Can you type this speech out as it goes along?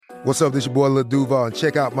What's up, this your boy Lil Duval, and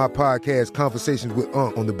check out my podcast, Conversations with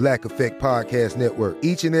Unc, on the Black Effect Podcast Network.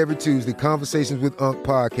 Each and every Tuesday, Conversations with Unc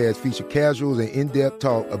podcast feature casuals and in-depth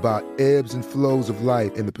talk about ebbs and flows of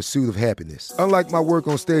life and the pursuit of happiness. Unlike my work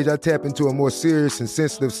on stage, I tap into a more serious and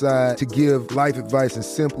sensitive side to give life advice and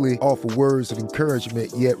simply offer words of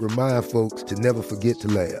encouragement, yet remind folks to never forget to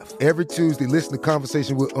laugh. Every Tuesday, listen to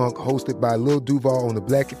Conversations with Unc, hosted by Lil Duval on the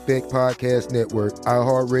Black Effect Podcast Network,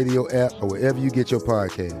 iHeartRadio app, or wherever you get your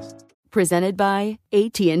podcasts. Presented by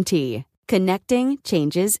AT&T. Connecting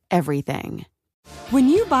changes everything. When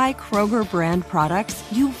you buy Kroger brand products,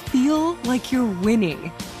 you feel like you're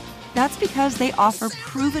winning. That's because they offer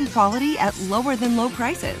proven quality at lower than low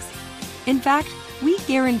prices. In fact, we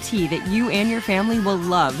guarantee that you and your family will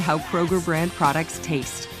love how Kroger brand products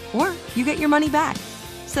taste, or you get your money back.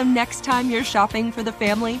 So next time you're shopping for the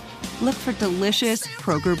family, look for delicious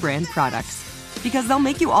Kroger brand products, because they'll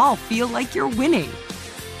make you all feel like you're winning.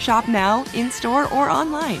 Shop now, in-store, or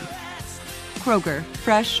online. Kroger,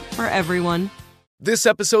 fresh for everyone. This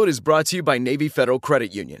episode is brought to you by Navy Federal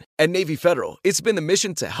Credit Union. At Navy Federal, it's been the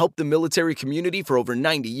mission to help the military community for over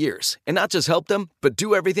 90 years. And not just help them, but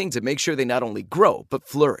do everything to make sure they not only grow, but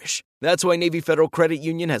flourish. That's why Navy Federal Credit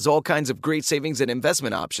Union has all kinds of great savings and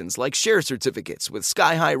investment options like share certificates with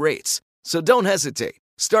sky-high rates. So don't hesitate.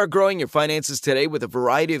 Start growing your finances today with a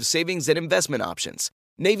variety of savings and investment options.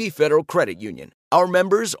 Navy Federal Credit Union. Our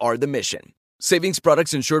members are the mission. Savings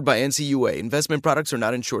products insured by NCUA. Investment products are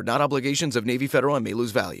not insured, not obligations of Navy Federal and may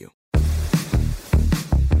lose value.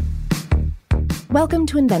 Welcome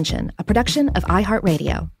to Invention, a production of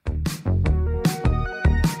iHeartRadio.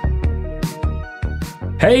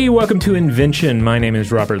 Hey, welcome to Invention. My name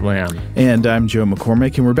is Robert Lamb. And I'm Joe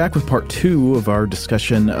McCormick, and we're back with part 2 of our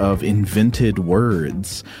discussion of invented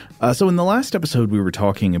words. So in the last episode, we were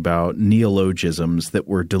talking about neologisms that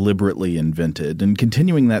were deliberately invented. And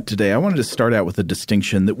continuing that today, I wanted to start out with a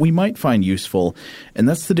distinction that we might find useful, and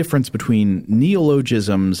that's the difference between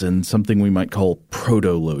neologisms and something we might call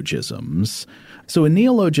protologisms. So a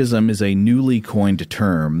neologism is a newly coined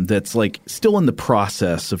term that's like still in the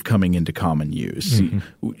process of coming into common use.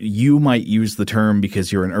 Mm-hmm. You might use the term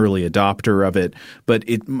because you're an early adopter of it, but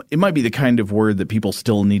it might be the kind of word that people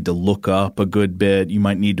still need to look up a good bit. You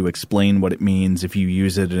might need to explain what it means if you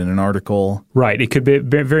use it in an article. Right. It could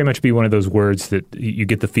very much be one of those words that you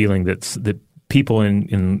get the feeling that people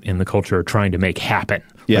in the culture are trying to make happen.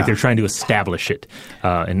 Yeah. Like they're trying to establish it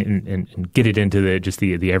and get it into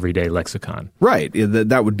the everyday lexicon. Right.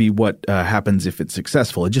 That would be what happens if it's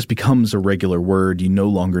successful. It just becomes a regular word. You no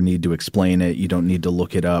longer need to explain it. You don't need to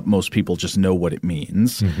look it up. Most people just know what it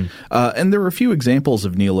means. Mm-hmm. And there are a few examples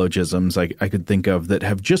of neologisms I could think of that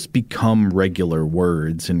have just become regular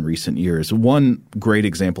words in recent years. One great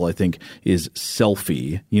example, I think, is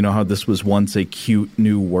selfie. You know how this was once a cute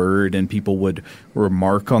new word and people would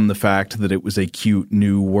remark on the fact that it was a cute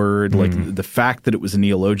new word. Like the fact that it was a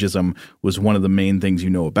neologism was one of the main things you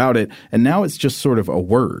know about it. And now it's just sort of a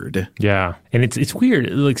word. Yeah. And it's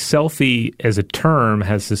weird. Like selfie as a term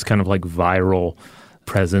has this kind of like viral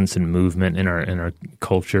presence and movement in our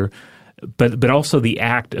culture. But also the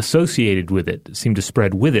act associated with it seemed to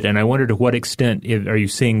spread with it. And I wonder to what extent are you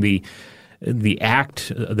seeing the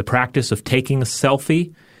act, the practice of taking a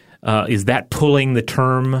selfie? Is that pulling the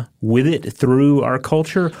term with it through our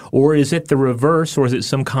culture, or is it the reverse, or is it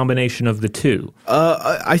some combination of the two?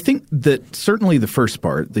 I think that certainly the first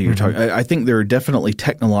part that you're talking – I think there are definitely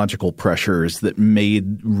technological pressures that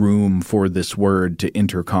made room for this word to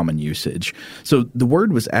enter common usage. So the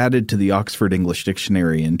word was added to the Oxford English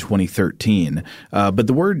Dictionary in 2013, but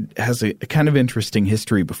the word has a kind of interesting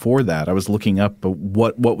history before that. I was looking up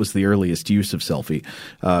what was the earliest use of selfie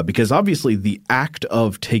because obviously the act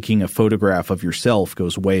of taking a photograph of yourself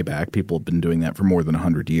goes way back. People have been doing that for more than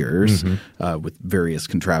 100 years with various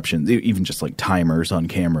contraptions, even just like timers on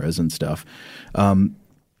cameras and stuff.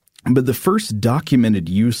 But the first documented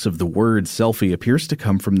use of the word selfie appears to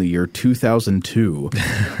come from the year 2002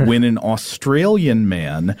 when an Australian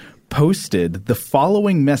man posted the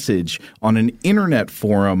following message on an internet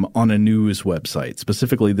forum on a news website.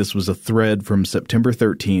 Specifically, this was a thread from September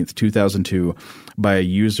 13th, 2002 by a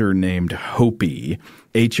user named Hopey,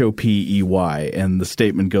 Hopey, and the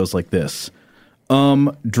statement goes like this.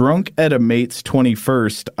 Drunk at a mate's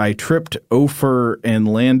 21st, I tripped over and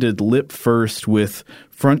landed lip first with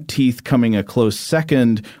front teeth coming a close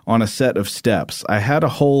second on a set of steps. I had a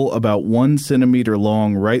hole about 1 centimeter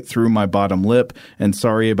long right through my bottom lip, and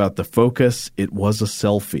sorry about the focus, it was a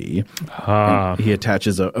selfie. He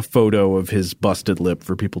attaches a photo of his busted lip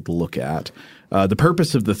for people to look at. The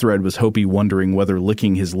purpose of the thread was Hopey wondering whether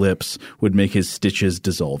licking his lips would make his stitches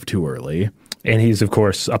dissolve too early. And he's, of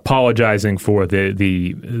course, apologizing for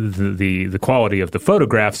the quality of the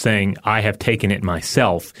photograph, saying, I have taken it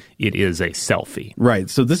myself. It is a selfie. Right.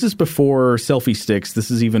 So this is before selfie sticks.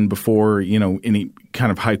 This is even before, any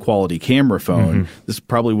kind of high-quality camera phone. Mm-hmm. This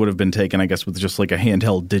probably would have been taken, I guess, with just like a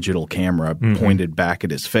handheld digital camera pointed back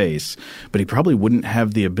at his face. But he probably wouldn't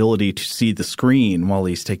have the ability to see the screen while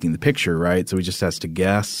he's taking the picture, right? So he just has to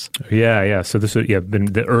guess. Yeah. So this would been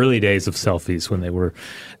the early days of selfies when they were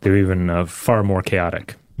even far more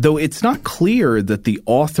chaotic. Though it's not clear that the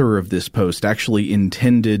author of this post actually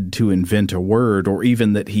intended to invent a word or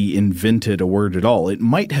even that he invented a word at all. It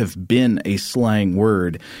might have been a slang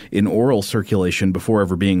word in oral circulation before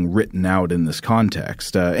ever being written out in this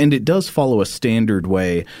context. And it does follow a standard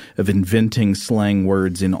way of inventing slang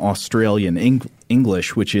words in Australian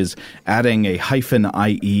English, which is adding a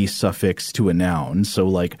 -ie suffix to a noun. So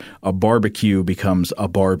like a barbecue becomes a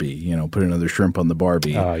Barbie, put another shrimp on the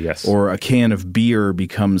Barbie. Yes. Or a can of beer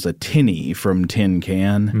becomes a tinny from tin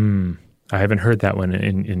can. I haven't heard that one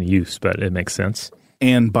in use, but it makes sense.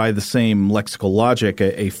 And by the same lexical logic,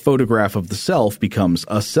 a photograph of the self becomes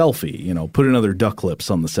a selfie. Put another duck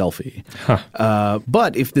lips on the selfie. Huh.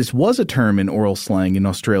 But if this was a term in oral slang in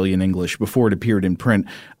Australian English before it appeared in print,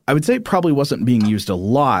 I would say it probably wasn't being used a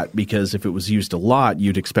lot, because if it was used a lot,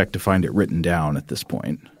 you'd expect to find it written down at this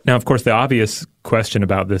point. Now, of course, the obvious question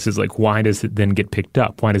about this is like, why does it then get picked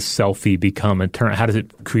up? Why does selfie become a term? How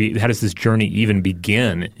does this journey even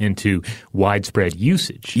begin into widespread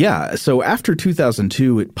usage? Yeah. So after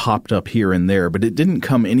 2002, it popped up here and there, but it didn't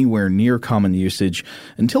come anywhere near common usage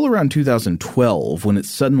until around 2012, when it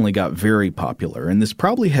suddenly got very popular. And this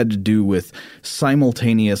probably had to do with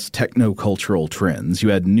simultaneous technocultural trends. You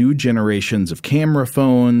had new generations of camera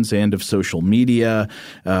phones and of social media,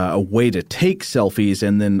 a way to take selfies,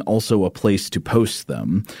 and then also a place to post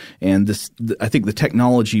them. And I think the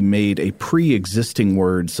technology made a pre-existing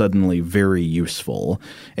word suddenly very useful.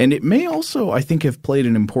 And it may also, I think, have played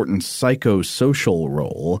an important psychosocial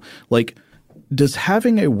role. Like, does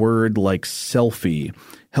having a word like selfie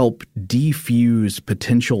help defuse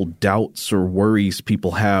potential doubts or worries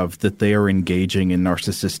people have that they are engaging in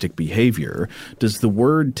narcissistic behavior? Does the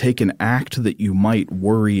word take an act that you might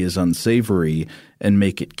worry is unsavory and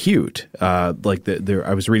make it cute? I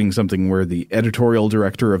was reading something where the editorial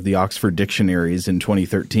director of the Oxford Dictionaries in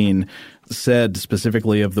 2013 said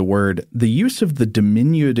specifically of the word, the use of the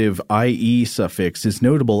diminutive IE suffix is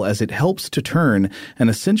notable as it helps to turn an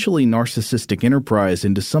essentially narcissistic enterprise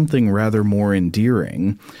into something rather more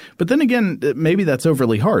endearing. But then again, maybe that's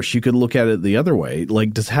overly harsh. You could look at it the other way.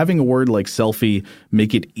 Like, does having a word like selfie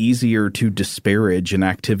make it easier to disparage an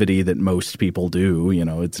activity that most people do?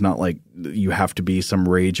 It's not like you have to be some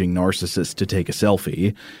raging narcissist to take a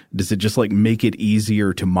selfie. Does it just make it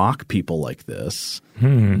easier to mock people like this?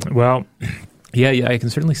 Well, yeah, I can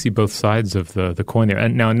certainly see both sides of the coin there.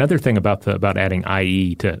 And now another thing about adding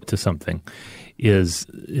IE to something is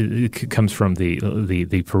it comes from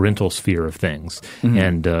the parental sphere of things,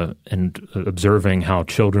 and observing how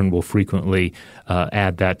children will frequently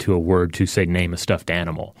add that to a word to, say, name a stuffed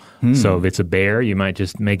animal. So if it's a bear, you might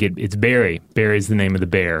just make it's Barry. Barry's the name of the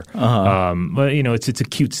bear. But it's a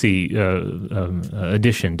cutesy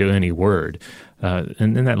addition to any word.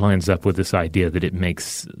 And then that lines up with this idea that it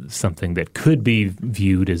makes something that could be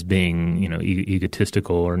viewed as being,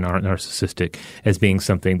 egotistical or narcissistic as being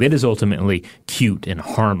something that is ultimately cute and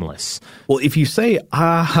harmless. Well, if you say,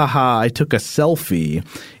 I took a selfie,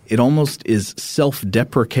 it almost is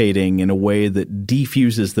self-deprecating in a way that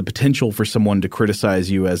defuses the potential for someone to criticize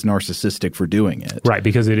you as narcissistic for doing it. Right,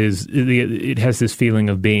 because it has this feeling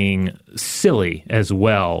of being silly as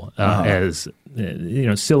well as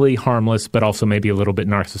silly, harmless, but also maybe a little bit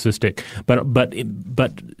narcissistic.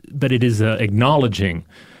 But it is acknowledging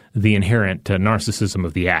the inherent narcissism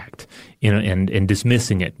of the act, and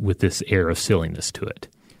dismissing it with this air of silliness to it.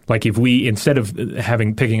 Like if we, instead of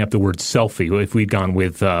picking up the word selfie, if we'd gone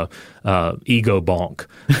with ego bonk,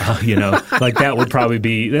 like that would probably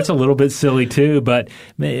be, that's a little bit silly too, but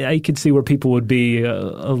I could see where people would be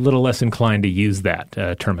a little less inclined to use that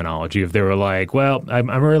terminology if they were like, well, I'm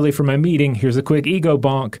early for my meeting, here's a quick ego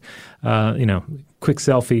bonk. Quick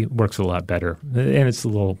selfie works a lot better, and it's a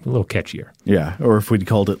little catchier. Yeah, or if we'd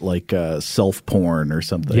called it like self-porn or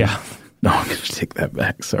something. Yeah. No, I'm going to take that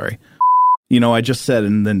back, sorry. I just said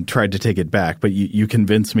and then tried to take it back, but you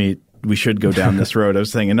convinced me we should go down this road. I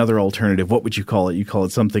was saying another alternative. What would you call it? You call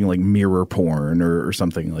it something like mirror porn or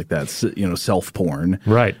something like that. Self porn,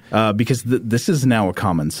 right? Because this is now a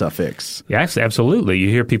common suffix. Yeah, absolutely. You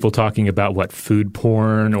hear people talking about food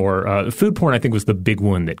porn or food porn. I think was the big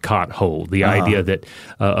one that caught hold. The idea that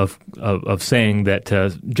of saying that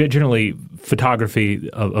generally photography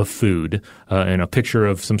of food and a picture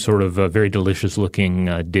of some sort of very delicious looking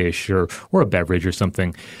dish or a beverage or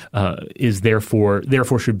something is therefore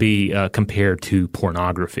should be compared to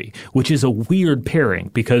pornography, which is a weird pairing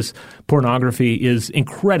because pornography is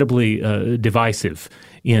incredibly divisive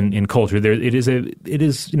in culture. It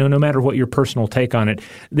is no matter what your personal take on it,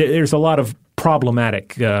 there's a lot of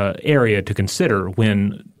problematic area to consider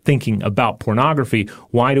when thinking about pornography.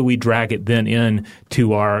 Why do we drag it then in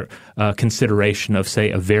to our consideration of, say,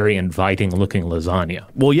 a very inviting-looking lasagna?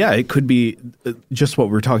 Well, yeah, it could be just what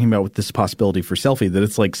we're talking about with this possibility for selfie, that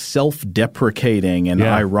it's like self-deprecating and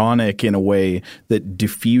ironic in a way that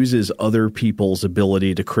diffuses other people's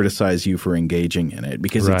ability to criticize you for engaging in it,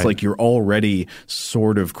 because it's like you're already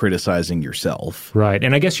sort of criticizing yourself. Right,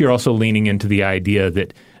 and I guess you're also leaning into the idea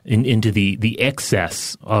that into the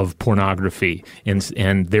excess of pornography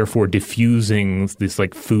and therefore diffusing this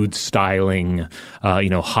like food styling,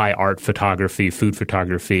 high art photography, food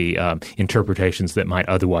photography interpretations that might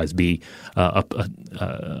otherwise be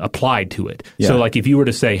applied to it. Yeah. So like if you were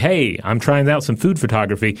to say, hey, I'm trying out some food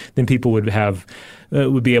photography, then people would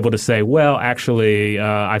be able to say, well, actually,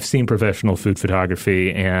 I've seen professional food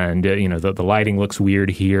photography, and the lighting looks weird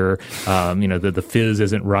here. The fizz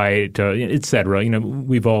isn't right, et cetera.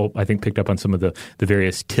 We've all, I think, picked up on some of the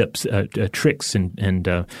various tips, tricks, and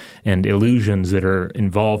illusions that are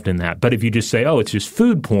involved in that. But if you just say, oh, it's just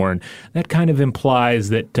food porn, that kind of implies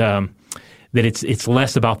that it's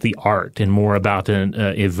less about the art and more about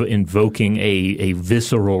invoking a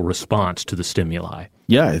visceral response to the stimuli.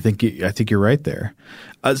 Yeah, I think you're right there.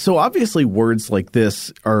 So obviously words like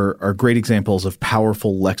this are great examples of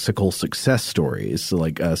powerful lexical success stories,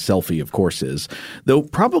 like selfie, of course, is. Though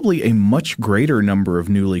probably a much greater number of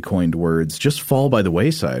newly coined words just fall by the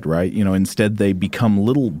wayside, right? Instead they become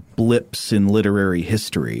little blips in literary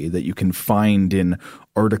history that you can find in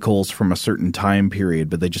articles from a certain time period,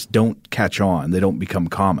 but they just don't catch on. They don't become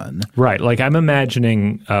common. Right. Like I'm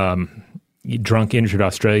imagining drunk, injured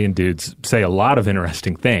Australian dudes say a lot of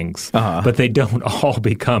interesting things, but they don't all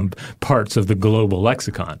become parts of the global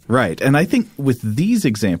lexicon. Right. And I think with these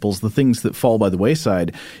examples, the things that fall by the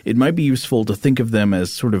wayside, it might be useful to think of them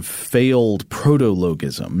as sort of failed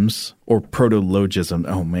protologisms or protologism.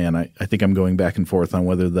 Oh, man, I think I'm going back and forth on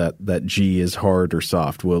whether that G is hard or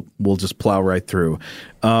soft. We'll just plow right through.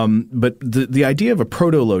 But the idea of a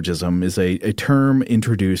protologism is a term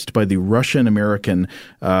introduced by the Russian-American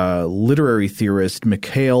literary theorist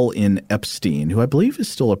Mikhail N. Epstein, who I believe is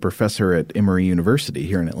still a professor at Emory University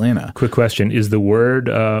here in Atlanta. Quick question. Is the word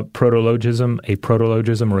protologism a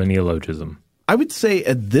protologism or a neologism? I would say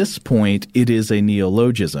at this point it is a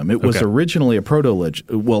neologism. It was originally a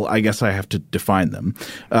protologism. Well, I guess I have to define them.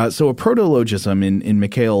 So a protologism in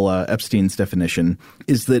Mikhail Epstein's definition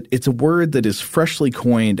is that it's a word that is freshly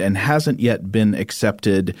coined and hasn't yet been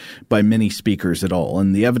accepted by many speakers at all.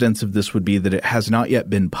 And the evidence of this would be that it has not yet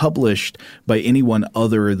been published by anyone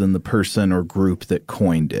other than the person or group that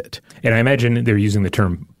coined it. And I imagine they're using the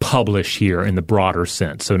term publish here in the broader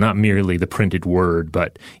sense. So not merely the printed word,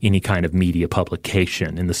 but any kind of media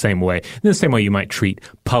publication in the same way you might treat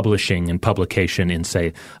publishing and publication in,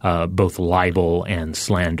 say, both libel and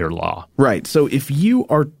slander law. Right. So if you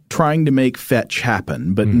are trying to make fetch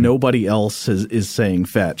happen, but nobody else is saying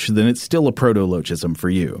fetch, then it's still a protologism for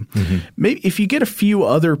you. Maybe if you get a few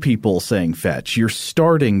other people saying fetch, you're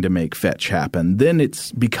starting to make fetch happen, then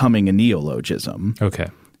it's becoming a neologism. Okay.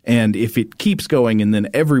 And if it keeps going and then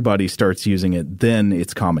everybody starts using it, then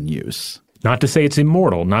it's common use. Not to say it's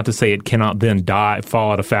immortal, not to say it cannot then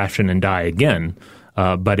fall out of fashion and die again,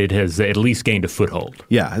 but it has at least gained a foothold.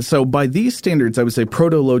 Yeah. So by these standards, I would say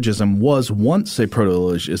protologism was once a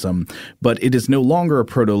protologism, but it is no longer a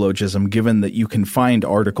protologism given that you can find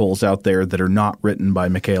articles out there that are not written by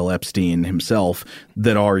Mikhail Epstein himself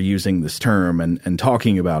that are using this term and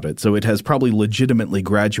talking about it. So it has probably legitimately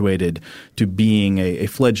graduated to being a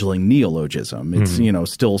fledgling neologism. It's,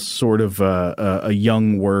 still sort of a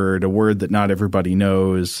young word, a word that not everybody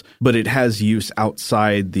knows, but it has use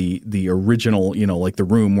outside the original, like the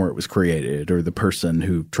room where it was created or the person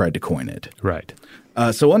who tried to coin it. Right.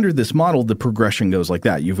 So under this model, the progression goes like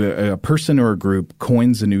that. You've a person or a group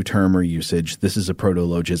coins a new term or usage. This is a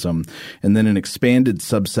protologism. And then an expanded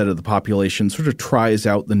subset of the population sort of tries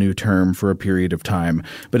out the new term for a period of time,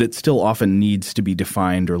 but it still often needs to be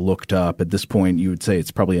defined or looked up. At this point, you would say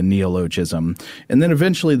it's probably a neologism. And then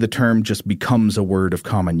eventually the term just becomes a word of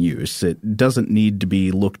common use. It doesn't need to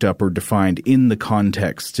be looked up or defined in the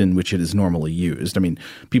context in which it is normally used. I mean,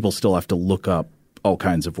 people still have to look up all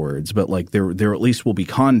kinds of words, but like there at least will be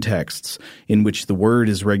contexts in which the word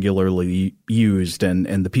is regularly used and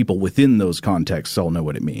the people within those contexts all know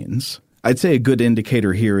what it means. I'd say a good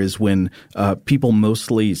indicator here is when people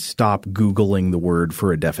mostly stop Googling the word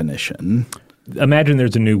for a definition. Imagine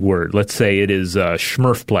there's a new word. Let's say it is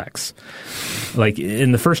Smurfplex. Like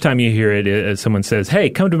in the first time you hear it, someone says, hey,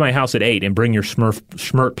 come to my house at 8 and bring your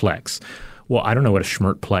Smurfplex. Well, I don't know what a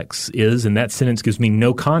Smurfplex is, and that sentence gives me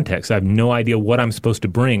no context. I have no idea what I'm supposed to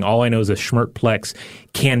bring. All I know is a Smurfplex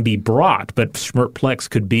can be brought, but Smurfplex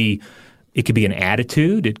could be an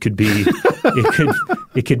attitude. It could be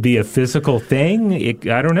it could be a physical thing.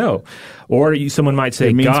 I don't know. Or someone might say,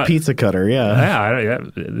 it means pizza cutter. Yeah,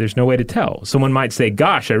 there's no way to tell. Someone might say,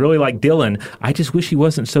 gosh, I really like Dylan. I just wish he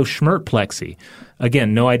wasn't so Smurfplexy.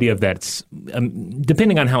 Again, no idea if that's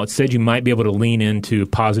depending on how it's said, you might be able to lean into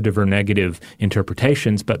positive or negative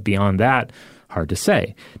interpretations, but beyond that, hard to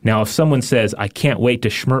say. Now, if someone says, I can't wait to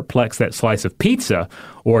Smurfplex that slice of pizza,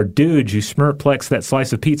 or dude, you Smurfplex that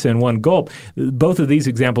slice of pizza in one gulp, both of these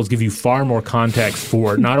examples give you far more context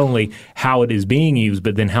for not only how it is being used,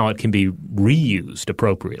 but then how it can be reused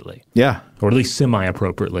appropriately. Yeah. Or at least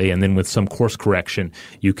semi-appropriately. And then with some course correction,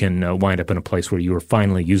 you can wind up in a place where you are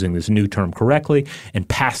finally using this new term correctly and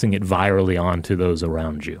passing it virally on to those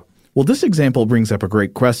around you. Well, this example brings up a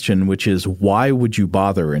great question, which is why would you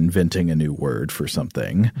bother inventing a new word for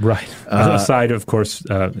something? Right. Aside, of course,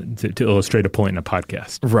 to illustrate a point in a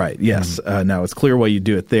podcast. Right. Yes. Now, it's clear why you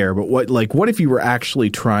do it there. But what if you were actually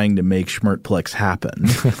trying to make Smurfplex happen?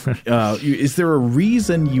 Is there a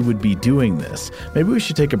reason you would be doing this? Maybe we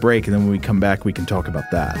should take a break, and then when we come back, we can talk about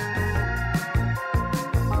that.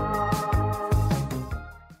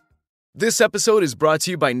 This episode is brought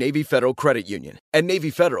to you by Navy Federal Credit Union. At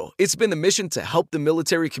Navy Federal, it's been the mission to help the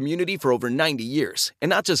military community for over 90 years. And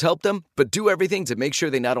not just help them, but do everything to make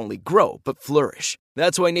sure they not only grow, but flourish.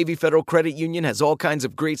 That's why Navy Federal Credit Union has all kinds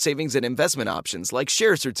of great savings and investment options like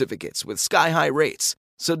share certificates with sky-high rates.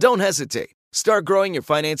 So don't hesitate. Start growing your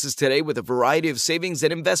finances today with a variety of savings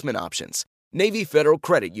and investment options. Navy Federal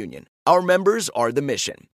Credit Union. Our members are the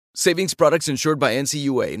mission. Savings products insured by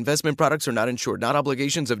NCUA. Investment products are not insured, not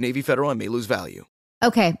obligations of Navy Federal and may lose value.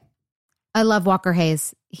 Okay. I love Walker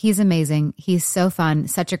Hayes. He's amazing. He's so fun,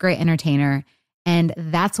 such a great entertainer. And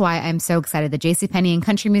that's why I'm so excited that JCPenney and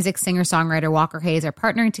country music singer-songwriter Walker Hayes are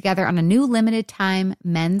partnering together on a new limited-time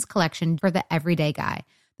men's collection for the everyday guy.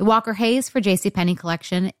 The Walker Hayes for JCPenney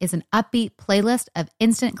collection is an upbeat playlist of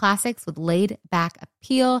instant classics with laid-back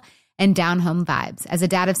appeal and down-home vibes. As a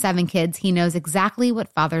dad of 7 kids, he knows exactly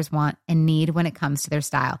what fathers want and need when it comes to their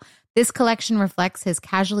style. This collection reflects his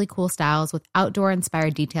casually cool styles with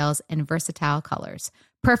outdoor-inspired details and versatile colors.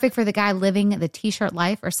 Perfect for the guy living the t-shirt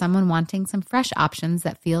life or someone wanting some fresh options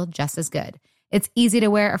that feel just as good. It's easy to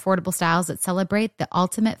wear, affordable styles that celebrate the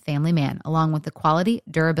ultimate family man, along with the quality,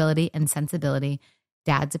 durability, and sensibility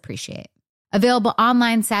dads appreciate. Available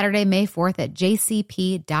online Saturday, May 4th at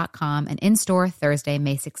jcp.com and in-store Thursday,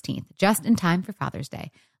 May 16th, just in time for Father's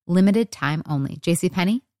Day. Limited time only.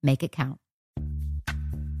 JCPenney, make it count.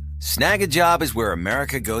 Snag a Job is where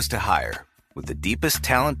America goes to hire, with the deepest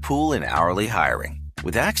talent pool in hourly hiring.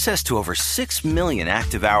 With access to over 6 million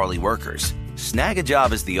active hourly workers, Snag a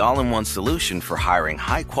Job is the all-in-one solution for hiring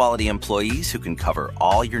high-quality employees who can cover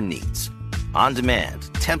all your needs. On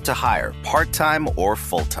demand, temp to hire, part-time or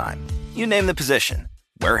full-time. You name the position.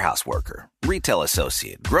 Warehouse worker, retail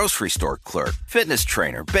associate, grocery store clerk, fitness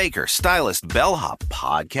trainer, baker, stylist, bellhop,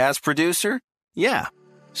 podcast producer. Yeah,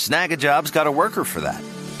 Snag a Job's got a worker for that.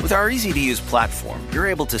 With our easy-to-use platform, you're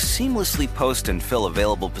able to seamlessly post and fill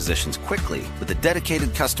available positions quickly with a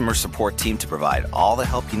dedicated customer support team to provide all the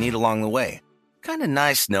help you need along the way. Kind of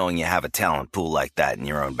nice knowing you have a talent pool like that in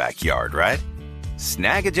your own backyard, right?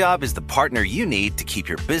 Snag a Job is the partner you need to keep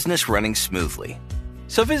your business running smoothly.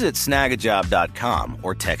 So visit snagajob.com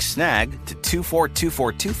or text snag to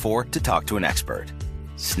 242424 to talk to an expert.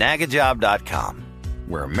 Snagajob.com,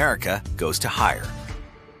 where America goes to hire.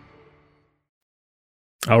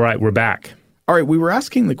 All right, we're back. All right, we were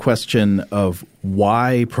asking the question of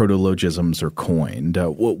why protologisms are coined.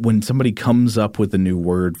 When somebody comes up with a new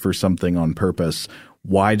word for something on purpose,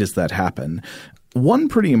 why does that happen? One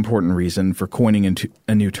pretty important reason for coining into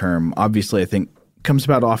a new term, obviously I think comes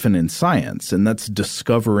about often in science, and that's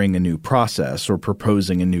discovering a new process or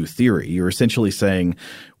proposing a new theory. You're essentially saying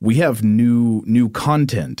we have new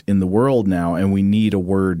content in the world now, and we need a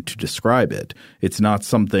word to describe it. It's not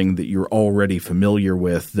something that you're already familiar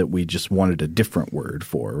with that we just wanted a different word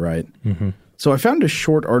for, right? Mm-hmm. So I found a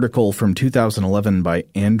short article from 2011 by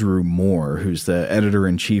Andrew Moore, who's the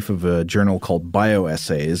editor-in-chief of a journal called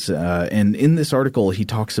Bioessays. And in this article, he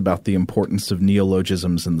talks about the importance of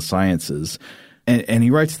neologisms in the sciences. And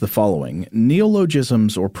he writes the following: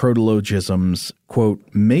 neologisms or protologisms, quote,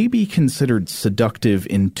 may be considered seductive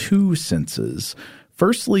in two senses.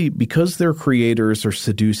 Firstly, because their creators are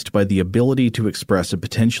seduced by the ability to express a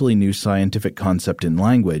potentially new scientific concept in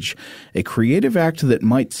language, a creative act that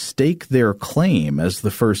might stake their claim as the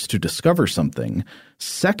first to discover something.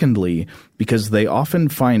 Secondly, because they often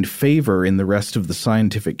find favor in the rest of the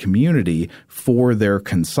scientific community for their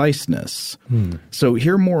conciseness. So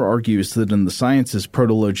here Moore argues that in the sciences,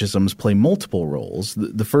 protologisms play multiple roles.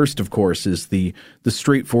 The first, of course, is the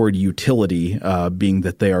straightforward utility, being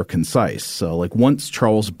that they are concise. So like once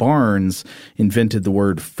Charles Barnes invented the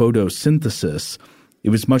word photosynthesis, it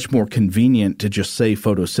was much more convenient to just say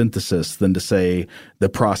photosynthesis than to say the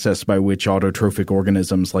process by which autotrophic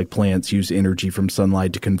organisms like plants use energy from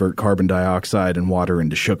sunlight to convert carbon dioxide and water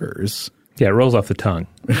into sugars. Yeah, it rolls off the tongue.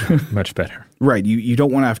 Much better. Right. You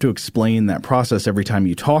don't want to have to explain that process every time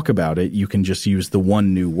you talk about it. You can just use the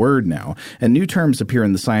one new word now. And new terms appear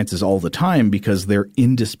in the sciences all the time because they're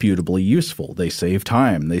indisputably useful. They save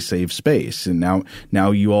time. They save space. And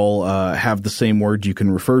now you all have the same word you can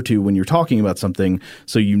refer to when you're talking about something,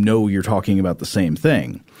 so you know you're talking about the same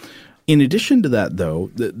thing. In addition to that, though,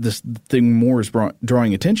 this thing Moore is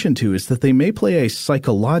drawing attention to is that they may play a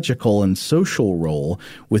psychological and social role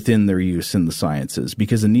within their use in the sciences,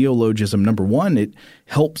 because a neologism, number one, it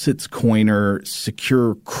helps its coiner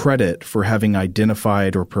secure credit for having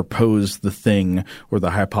identified or proposed the thing or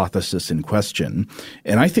the hypothesis in question.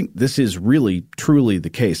 And I think this is really, truly the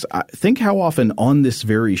case. Think how often on this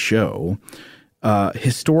very show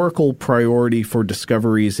historical priority for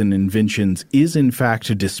discoveries and inventions is in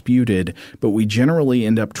fact disputed, but we generally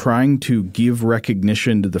end up trying to give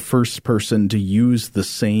recognition to the first person to use the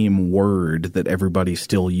same word that everybody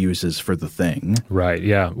still uses for the thing. Right,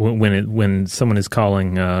 yeah. When someone is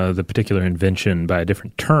calling the particular invention by a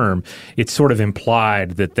different term, it's sort of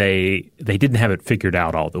implied that they didn't have it figured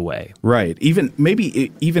out all the way. Right. Even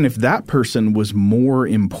if that person was more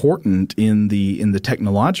important in the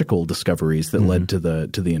technological discoveries that led to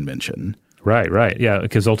the invention. Right. Yeah,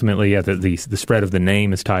 because ultimately, the spread of the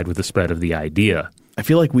name is tied with the spread of the idea. I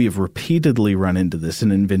feel like we have repeatedly run into this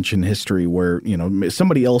in invention history where,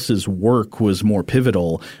 somebody else's work was more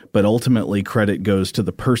pivotal, but ultimately credit goes to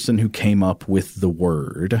the person who came up with the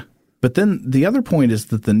word. But then the other point is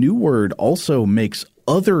that the new word also makes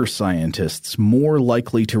other scientists more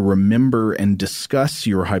likely to remember and discuss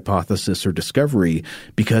your hypothesis or discovery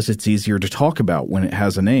because it's easier to talk about when it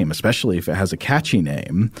has a name, especially if it has a catchy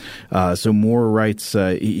name. So Moore writes,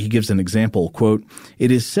 he gives an example, quote,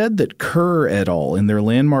 "It is said that Kerr et al. In their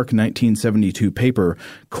landmark 1972 paper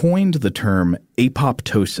coined the term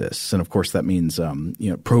apoptosis." And of course that means,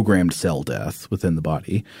 programmed cell death within the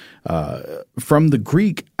body. From the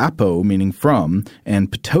Greek apo, meaning from,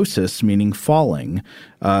 and ptosis, meaning falling,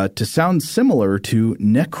 to sound similar to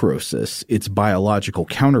necrosis, its biological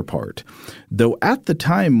counterpart. Though at the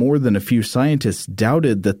time more than a few scientists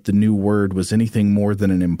doubted that the new word was anything more than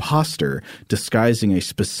an imposter disguising a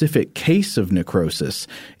specific case of necrosis,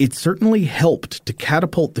 it certainly helped to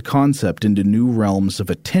catapult the concept into new realms of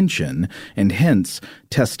attention and hence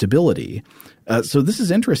testability. So this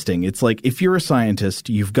is interesting. It's like if you're a scientist,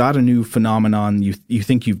 you've got a new phenomenon you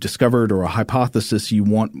think you've discovered or a hypothesis you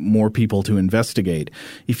want more people to investigate.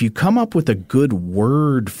 If you come up with a good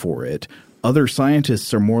word for it, other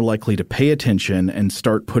scientists are more likely to pay attention and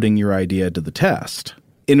start putting your idea to the test.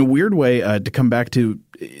 In a weird way, to come back to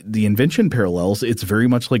the invention parallels, it's very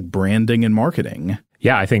much like branding and marketing.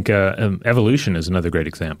 Yeah, I think evolution is another great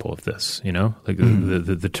example of this.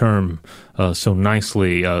 The term so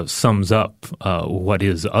nicely sums up what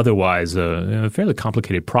is otherwise a fairly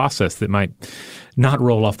complicated process that might not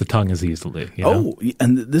roll off the tongue as easily. Oh,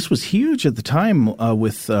 and this was huge at the time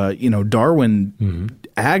with Darwin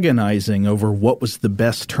agonizing over what was the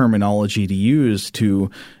best terminology to use to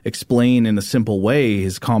explain in a simple way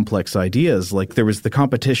his complex ideas. Like there was the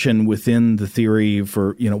competition within the theory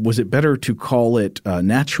for, was it better to call it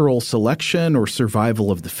natural selection or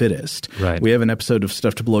survival of the fittest? Right. We have an episode of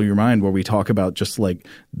Stuff to Blow Your Mind where we talk about just like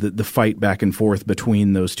the fight back and forth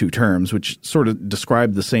between those two terms, which sort of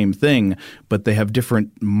describe the same thing, but they have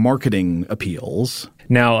different marketing appeals.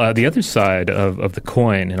 Now, the other side of the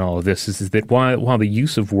coin in all of this is that while the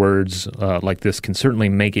use of words like this can certainly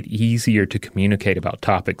make it easier to communicate about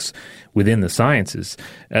topics within the sciences,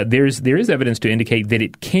 there is evidence to indicate that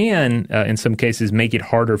it can, in some cases, make it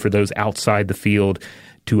harder for those outside the field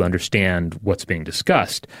to understand what's being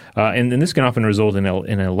discussed. And this can often result in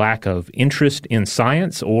a lack of interest in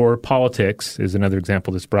science or politics, is another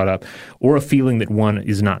example that's brought up, or a feeling that one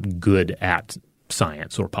is not good at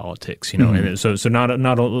science or politics, and so not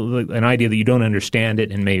an idea that you don't understand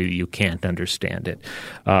it and maybe you can't understand it.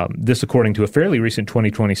 This, according to a fairly recent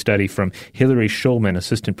 2020 study from Hilary Schulman,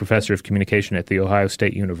 assistant professor of communication at The Ohio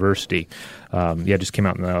State University. Just came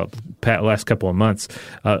out in the last couple of months.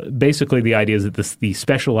 Basically, the idea is that the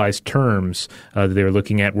specialized terms that they were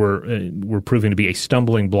looking at were proving to be a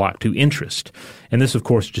stumbling block to interest. And this, of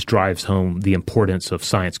course, just drives home the importance of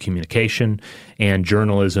science communication and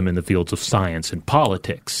journalism in the fields of science and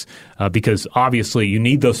politics, because obviously you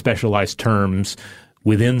need those specialized terms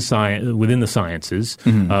within the sciences,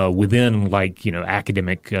 within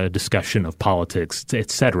academic discussion of politics,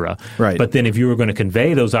 et cetera. Right. But then if you were going to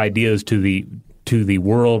convey those ideas to the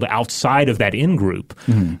world outside of that in-group,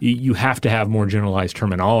 you have to have more generalized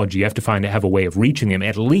terminology. You have to have a way of reaching them,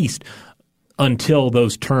 at least until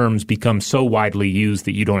those terms become so widely used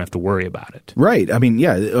that you don't have to worry about it. Right.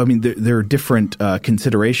 There are different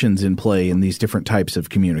considerations in play in these different types of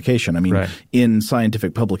communication. In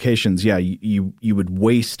scientific publications, you would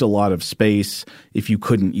waste a lot of space if you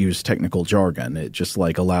couldn't use technical jargon. It just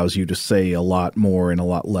allows you to say a lot more in a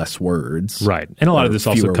lot less words. Right. And a lot of this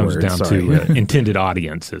also comes down to intended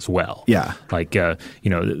audience as well. Yeah.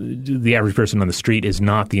 The average person on the street is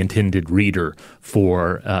not the intended reader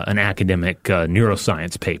for an academic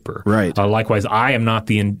neuroscience paper. Right. Likewise, I am not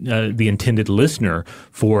the intended listener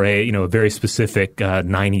for a very specific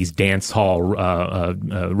 90s dance hall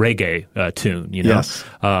reggae tune. Yes.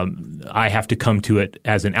 I have to come to it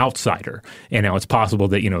as an outsider. And now it's possible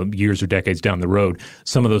that years or decades down the road,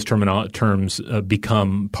 some of those terms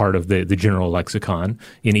become part of the general lexicon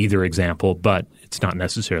in either example, but it's not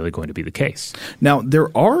necessarily going to be the case. Now, there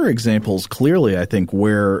are examples clearly, I think,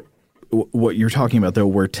 where what you're talking about, though,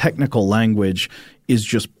 where technical language is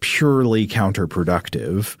just purely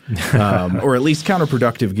counterproductive, or at least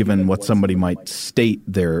counterproductive given what somebody might state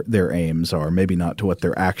their aims are, maybe not to what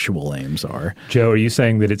their actual aims are. Joe, are you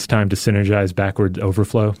saying that it's time to synergize backward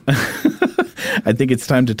overflow? I think it's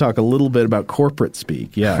time to talk a little bit about corporate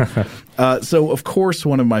speak, yeah. So, of course,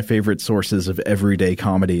 one of my favorite sources of everyday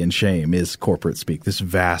comedy and shame is corporate speak, this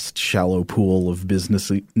vast, shallow pool of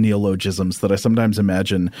business neologisms that I sometimes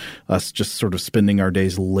imagine us just sort of spending our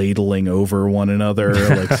days ladling over one another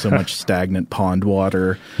like so much stagnant pond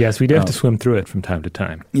water. Yes, we do have to swim through it from time to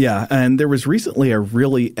time. Yeah, and there was recently a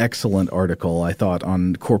really excellent article, I thought,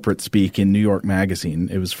 on corporate speak in New York Magazine.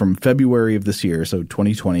 It was from February of this year, so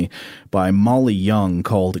 2020, by Molly Young,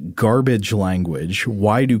 called Garbage Language: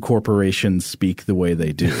 Why Do Corporations Speak the Way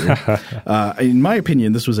They Do? In my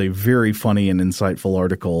opinion, this was a very funny and insightful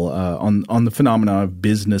article on the phenomena of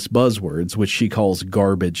business buzzwords, which she calls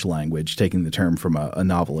garbage language, taking the term from a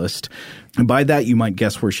novelist. And by that, you might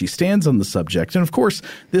guess where she stands on the subject. And of course,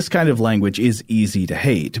 this kind of language is easy to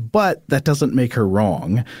hate, but that doesn't make her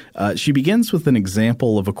wrong. She begins with an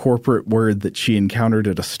example of a corporate word that she encountered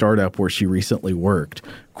at a startup where she recently worked.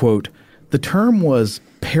 Quote, "The term was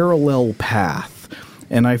parallel path,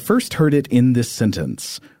 and I first heard it in this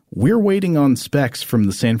sentence. We're waiting on specs from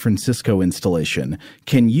the San Francisco installation.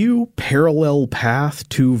 Can you parallel path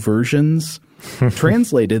 2 versions?"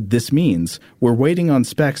 Translated, this means, we're waiting on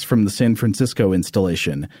specs from the San Francisco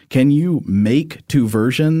installation. Can you make 2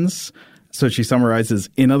 versions? So she summarizes,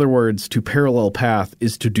 in other words, to parallel path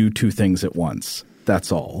is to do 2 things at once.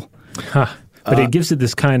 That's all. Huh. But it gives it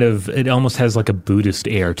this kind of – it almost has like a Buddhist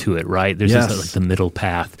air to it, right? There's yes. this like the middle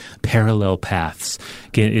path, parallel paths.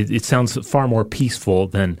 It sounds far more peaceful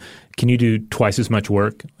than – can you do twice as much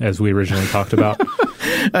work as we originally talked about?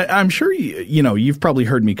 I'm sure you've probably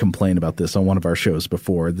heard me complain about this on one of our shows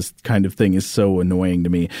before. This kind of thing is so annoying to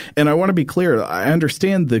me. And I want to be clear. I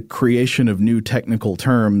understand the creation of new technical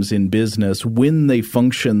terms in business when they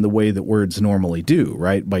function the way that words normally do,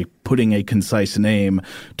 right? By putting a concise name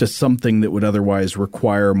to something that would otherwise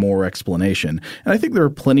require more explanation. And I think there are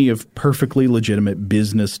plenty of perfectly legitimate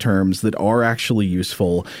business terms that are actually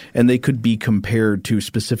useful, and they could be compared to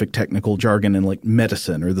specific technical jargon in like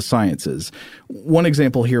medicine or the sciences. One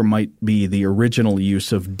example here might be the original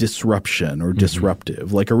use of disruption or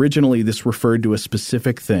disruptive. Like originally this referred to a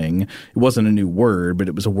specific thing. It wasn't a new word, but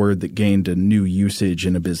it was a word that gained a new usage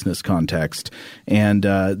in a business context. And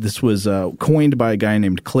this was coined by a guy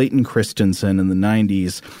named Clayton Hayden Christensen in the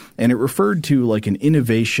 90s, and it referred to like an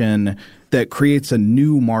innovation that creates a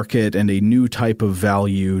new market and a new type of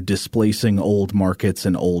value displacing old markets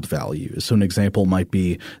and old values. So an example might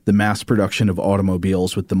be the mass production of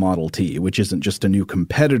automobiles with the Model T, which isn't just a new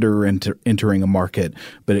competitor entering a market,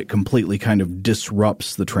 but it completely kind of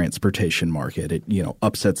disrupts the transportation market. It,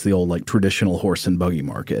 upsets the old like traditional horse and buggy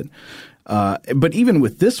market. But even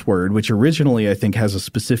with this word, which originally I think has a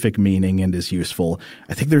specific meaning and is useful,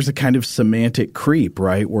 I think there's a kind of semantic creep,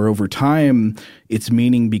 right, where over time its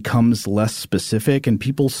meaning becomes less specific and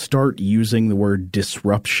people start using the word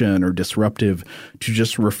disruption or disruptive to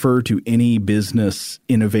just refer to any business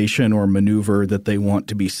innovation or maneuver that they want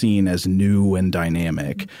to be seen as new and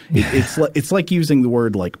dynamic. It's like using the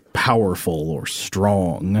word like powerful or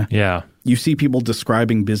strong. Yeah. You see people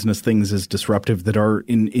describing business things as disruptive that are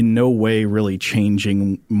in no way really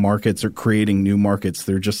changing markets or creating new markets.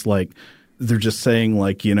 They're just saying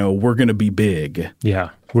like, we're going to be big. Yeah.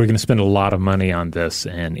 We're going to spend a lot of money on this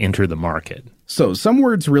and enter the market. So some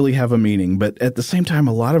words really have a meaning, but at the same time,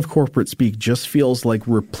 a lot of corporate speak just feels like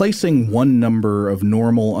replacing one number of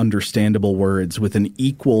normal, understandable words with an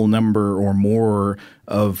equal number or more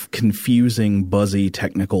of confusing, buzzy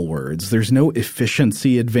technical words. There's no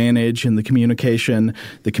efficiency advantage in the communication.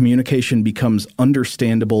 The communication becomes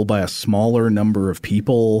understandable by a smaller number of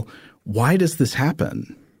people. Why does this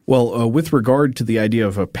happen? Well, with regard to the idea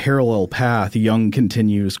of a parallel path, Young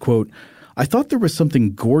continues, quote, I thought there was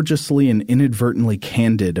something gorgeously and inadvertently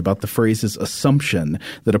candid about the phrase's assumption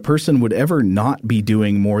that a person would ever not be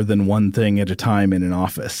doing more than one thing at a time in an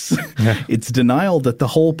office. Yeah. It's denial that the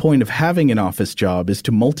whole point of having an office job is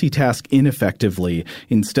to multitask ineffectively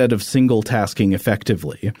instead of single-tasking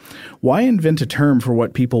effectively. Why invent a term for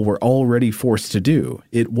what people were already forced to do?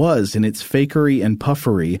 It was, in its fakery and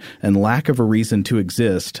puffery and lack of a reason to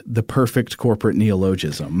exist, the perfect corporate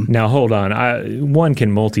neologism. Now, hold on. One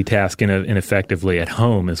can multitask ineffectively at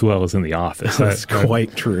home as well as in the office. That's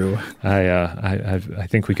quite true. I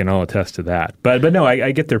think we can all attest to that. But no,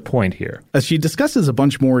 I get their point here. As she discusses a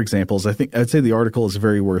bunch more examples, I'd say the article is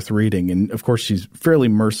very worth reading. And of course, she's fairly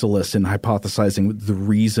merciless in hypothesizing the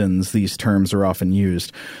reasons these terms are often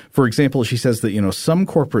used. For example, she says that, some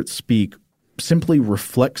corporate speak simply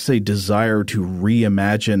reflects a desire to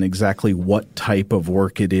reimagine exactly what type of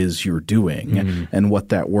work it is you're doing and what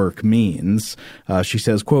that work means. She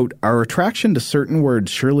says, quote, our attraction to certain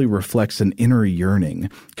words surely reflects an inner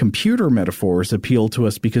yearning. Computer metaphors appeal to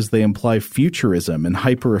us because they imply futurism and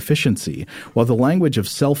hyper-efficiency, while the language of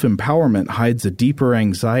self-empowerment hides a deeper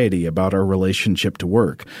anxiety about our relationship to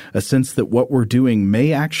work, a sense that what we're doing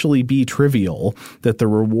may actually be trivial, that the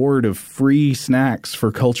reward of free snacks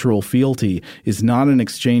for cultural fealty is not an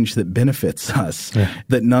exchange that benefits us,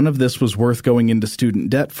 that none of this was worth going into student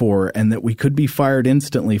debt for, and that we could be fired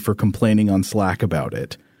instantly for complaining on Slack about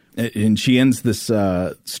it. And she ends this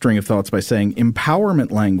string of thoughts by saying,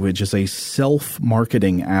 empowerment language is a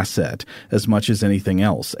self-marketing asset as much as anything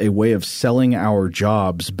else, a way of selling our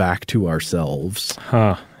jobs back to ourselves.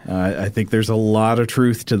 I think there's a lot of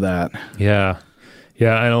truth to that. Yeah.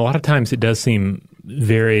 Yeah, and a lot of times it does seem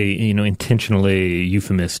very, intentionally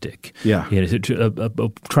euphemistic. Yeah.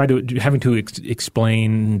 Having to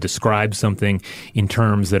explain, describe something in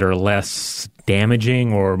terms that are less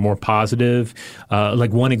damaging or more positive.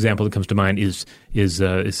 Like one example that comes to mind is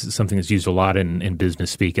something that's used a lot in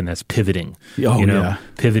business speak, and that's pivoting.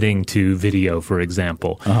 Pivoting to video, for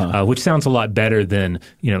example, which sounds a lot better than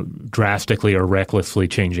drastically or recklessly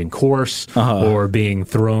changing course or being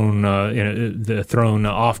thrown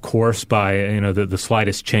off course by the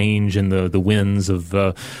slightest change in the winds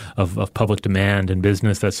of public demand and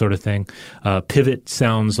business, that sort of thing. Pivot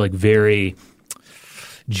sounds like very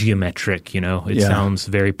geometric, It sounds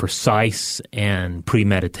very precise and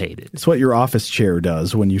premeditated. It's what your office chair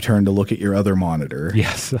does when you turn to look at your other monitor.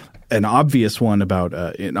 Yes. An obvious one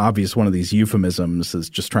of these euphemisms is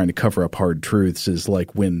just trying to cover up hard truths is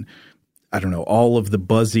like when, I don't know, all of the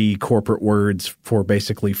buzzy corporate words for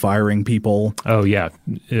basically firing people. Oh, yeah.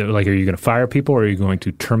 Like, are you going to fire people, or are you going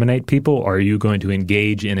to terminate people? Or are you going to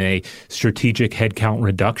engage in a strategic headcount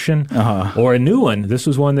reduction? Or a new one. This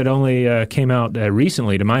was one that only came out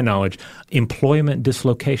recently, to my knowledge, employment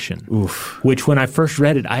dislocation. Oof. Which when I first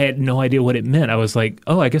read it, I had no idea what it meant. I was like,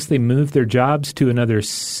 oh, I guess they moved their jobs to another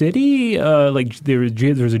city? Like there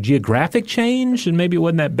was a geographic change, and maybe it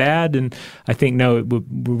wasn't that bad. And I think, no, what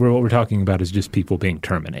we're talking about is just people being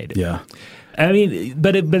terminated. Yeah. I mean,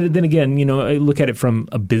 but then again, I look at it from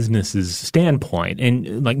a business's standpoint,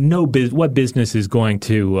 and like what business is going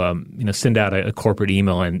to send out a corporate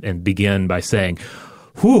email and begin by saying,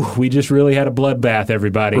 whew, we just really had a bloodbath,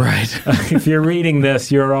 everybody. Right. If you're reading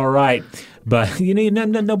this, you're all right. But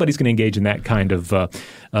nobody's going to engage in that kind of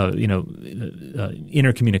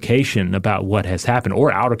intercommunication about what has happened,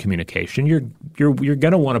 or outer communication. You're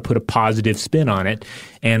going to want to put a positive spin on it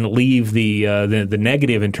and leave the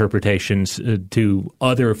negative interpretations to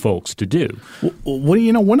other folks to do.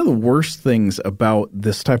 Well, one of the worst things about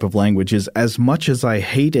this type of language is, as much as I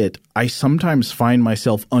hate it, I sometimes find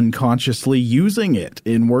myself unconsciously using it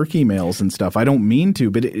in work emails and stuff. I don't mean to,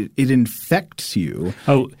 but it infects you.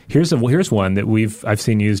 Oh, here's one that I've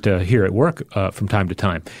seen used here at work from time to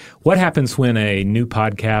time. What happens when a new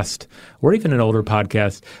podcast, or even an older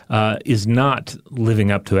podcast, is not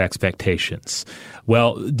living up to expectations?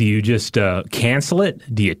 Well, do you just cancel it?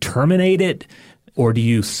 Do you terminate it? Or do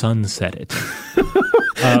you sunset it?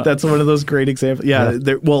 That's one of those great examples. Yeah.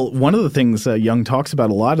 One of the things Young talks about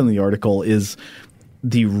a lot in the article is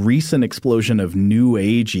the recent explosion of new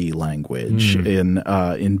agey language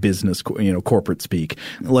in business, corporate speak.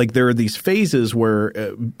 Like, there are these phases where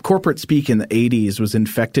corporate speak in the 80s was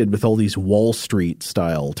infected with all these Wall Street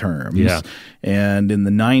style terms. Yeah. And in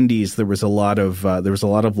the 90s there was a lot of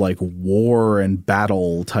like war and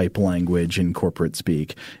battle type language in corporate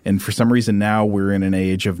speak. And for some reason now we're in an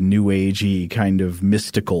age of new agey kind of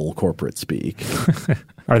mystical corporate speak.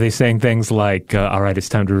 Are they saying things like, all right, it's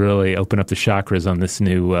time to really open up the chakras on this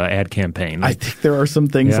new ad campaign? I think there are some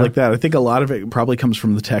things like that. I think a lot of it probably comes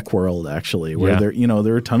from the tech world, actually, where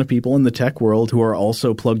there are a ton of people in the tech world who are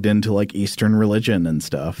also plugged into like Eastern religion and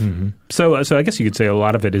stuff. Mm-hmm. So I guess you could say a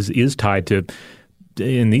lot of it is tied to,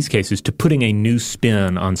 in these cases, to putting a new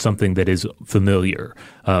spin on something that is familiar,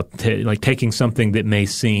 like taking something that may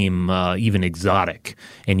seem even exotic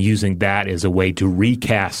and using that as a way to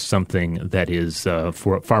recast something that is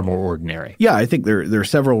far more ordinary. Yeah, I think there are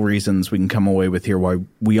several reasons we can come away with here why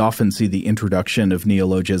we often see the introduction of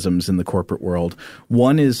neologisms in the corporate world.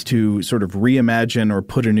 One is to sort of reimagine or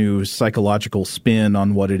put a new psychological spin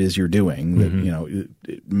on what it is you're doing. That,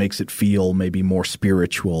 it makes it feel maybe more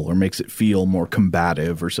spiritual, or makes it feel more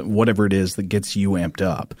combative, or whatever it is that gets you amped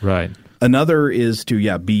up. Right. Another is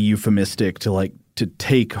to be euphemistic, to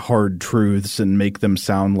take hard truths and make them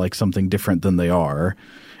sound like something different than they are.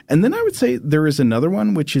 And then I would say there is another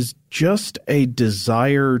one, which is just a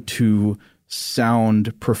desire to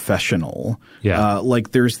sound professional. Yeah.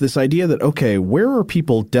 Like, there's this idea that, okay, where are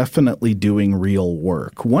people definitely doing real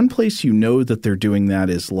work? One place that they're doing that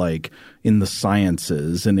is like in the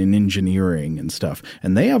sciences and in engineering and stuff.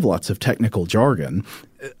 And they have lots of technical jargon.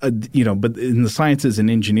 But in the sciences and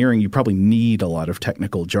engineering, you probably need a lot of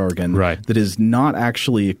technical jargon that is not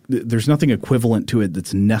actually – there's nothing equivalent to it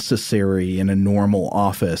that's necessary in a normal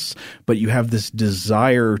office, but you have this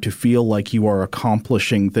desire to feel like you are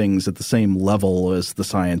accomplishing things at the same level as the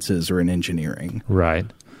sciences or in engineering. Right.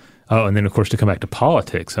 Oh, and then, of course, to come back to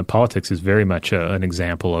politics, politics is very much an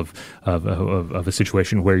example of a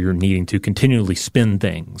situation where you're needing to continually spin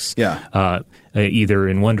things, either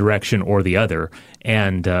in one direction or the other,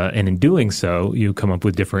 and in doing so, you come up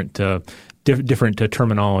with different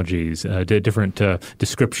terminologies, different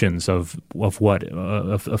descriptions of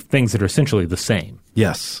things that are essentially the same.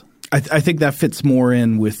 Yes. I think that fits more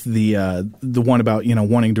in with the one about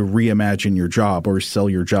wanting to reimagine your job or sell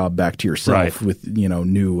your job back to yourself with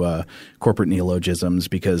new corporate neologisms,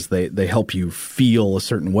 because they help you feel a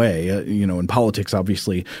certain way. In politics,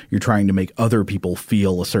 obviously, you're trying to make other people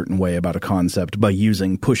feel a certain way about a concept by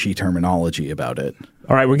using pushy terminology about it.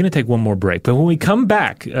 All right, we're going to take one more break, but when we come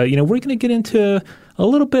back, we're going to get into a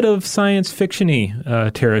little bit of science fiction-y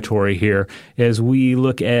territory here as we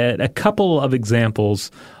look at a couple of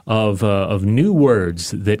examples of new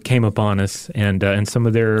words that came upon us and some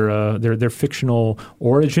of their fictional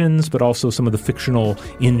origins, but also some of the fictional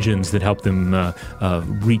engines that help them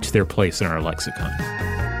reach their place in our lexicon.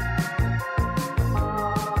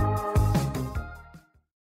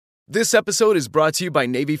 This episode is brought to you by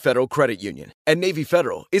Navy Federal Credit Union. At Navy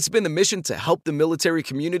Federal, it's been the mission to help the military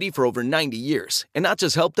community for over 90 years. And not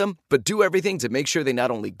just help them, but do everything to make sure they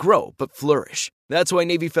not only grow, but flourish. That's why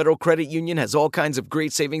Navy Federal Credit Union has all kinds of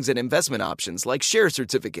great savings and investment options like share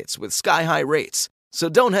certificates with sky-high rates. So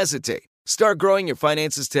don't hesitate. Start growing your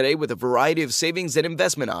finances today with a variety of savings and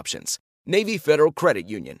investment options. Navy Federal Credit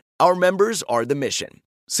Union. Our members are the mission.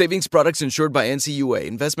 Savings products insured by NCUA.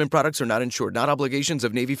 Investment products are not insured, not obligations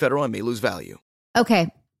of Navy Federal and may lose value. Okay.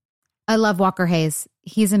 I love Walker Hayes.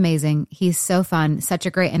 He's amazing. He's so fun, such a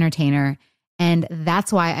great entertainer. And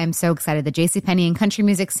that's why I'm so excited that JCPenney and country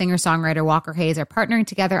music singer-songwriter Walker Hayes are partnering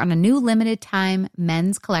together on a new limited time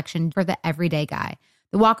men's collection for the everyday guy.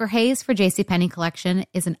 The Walker Hayes for JCPenney collection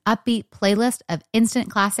is an upbeat playlist of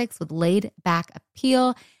instant classics with laid-back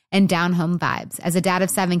appeal and down-home vibes. As a dad of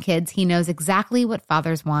 7 kids, he knows exactly what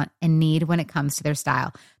fathers want and need when it comes to their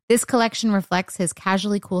style. This collection reflects his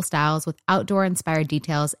casually cool styles with outdoor-inspired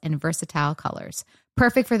details and versatile colors.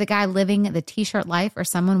 Perfect for the guy living the t-shirt life or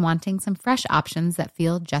someone wanting some fresh options that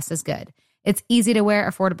feel just as good. It's easy to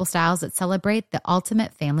wear, affordable styles that celebrate the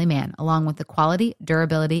ultimate family man, along with the quality,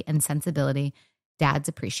 durability, and sensibility dads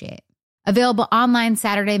appreciate. Available online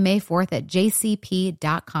Saturday, May 4th at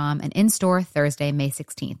jcp.com and in-store Thursday, May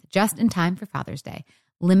 16th, just in time for Father's Day.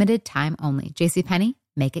 Limited time only. JCPenney,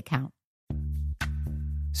 make it count.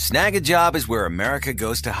 Snag a Job is where America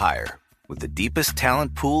goes to hire, with the deepest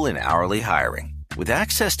talent pool in hourly hiring. With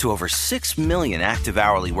access to over 6 million active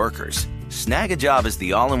hourly workers, Snag a Job is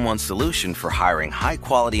the all-in-one solution for hiring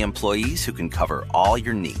high-quality employees who can cover all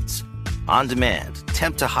your needs. On demand,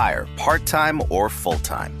 temp to hire, part-time or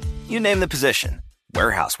full-time. You name the position.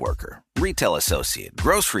 Warehouse worker, retail associate,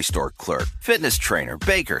 grocery store clerk, fitness trainer,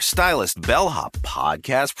 baker, stylist, bellhop,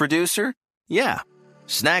 podcast producer. Yeah,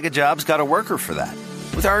 Snag a Job's got a worker for that.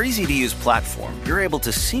 With our easy-to-use platform, you're able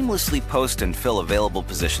to seamlessly post and fill available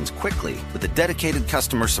positions quickly with a dedicated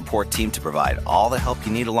customer support team to provide all the help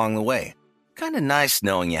you need along the way. Kind of nice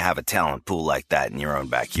knowing you have a talent pool like that in your own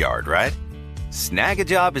backyard, right? Snag a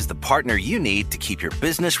Job is the partner you need to keep your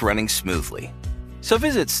business running smoothly. So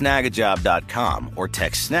visit snagajob.com or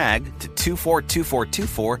text snag to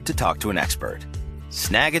 242424 to talk to an expert.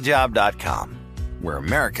 Snagajob.com, where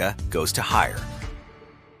America goes to hire.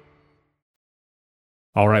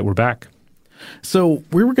 All right, we're back. So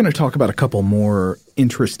we were going to talk about a couple more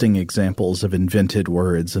interesting examples of invented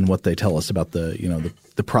words and what they tell us about the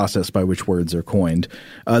process by which words are coined.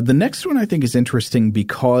 The next one I think is interesting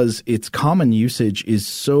because its common usage is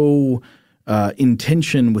so in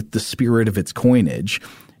tension with the spirit of its coinage,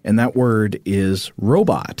 and that word is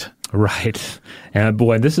robot. Right. And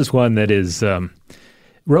boy, this is one that is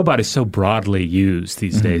robot is so broadly used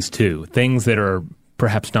these days too. Things that are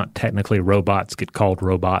perhaps not technically robots get called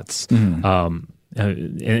robots.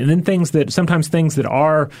 And then sometimes things that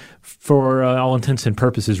are, for all intents and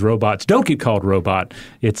purposes, robots don't get called robot.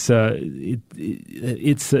 It's a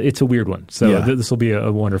weird one. So this will be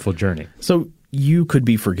a wonderful journey. So you could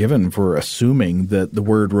be forgiven for assuming that the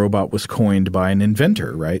word robot was coined by an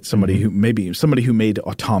inventor, right? Somebody who made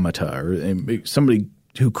automata, or somebody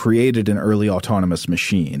who created an early autonomous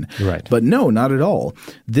machine. Right. But no, not at all.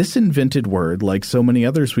 This invented word, like so many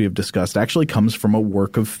others we have discussed, actually comes from a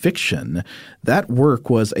work of fiction. That work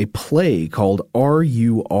was a play called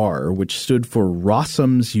RUR, which stood for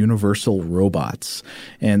Rossum's Universal Robots.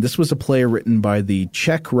 And this was a play written by the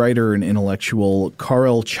Czech writer and intellectual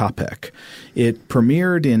Karel Čapek. It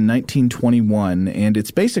premiered in 1921, and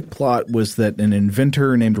its basic plot was that an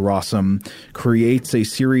inventor named Rossum creates a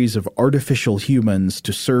series of artificial humans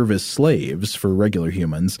to serve as slaves for regular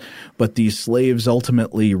humans, but these slaves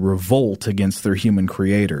ultimately revolt against their human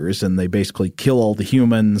creators, and they basically kill all the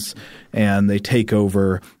humans, and they take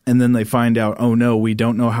over, and then they find out, oh no, we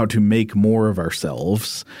don't know how to make more of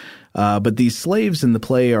ourselves. But these slaves in the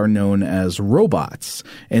play are known as robots,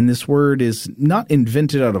 and this word is not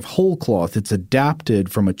invented out of whole cloth. It's adapted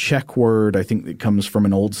from a Czech word. I think it comes from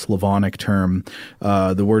an old Slavonic term.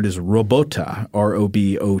 The word is robota,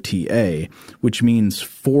 R-O-B-O-T-A, which means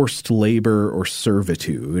forced labor or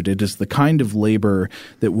servitude. It is the kind of labor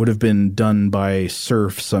that would have been done by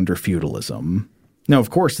serfs under feudalism. Now, of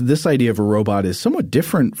course, this idea of a robot is somewhat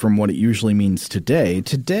different from what it usually means today.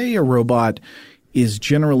 Today, a robot is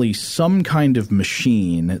generally some kind of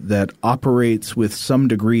machine that operates with some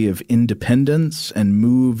degree of independence and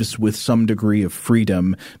moves with some degree of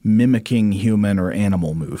freedom, mimicking human or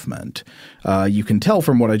animal movement. You can tell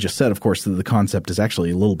from what I just said, of course, that the concept is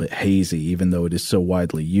actually a little bit hazy, even though it is so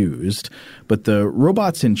widely used. But the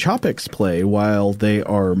robots in Čapek's play, while they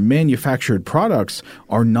are manufactured products,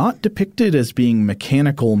 are not depicted as being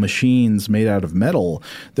mechanical machines made out of metal.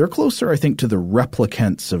 They're closer, I think, to the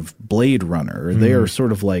replicants of Blade Runner. They are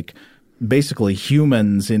sort of like basically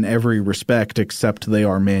humans in every respect, except they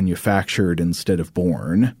are manufactured instead of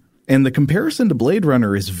born. And the comparison to Blade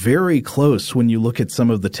Runner is very close when you look at some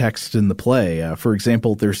of the text in the play. For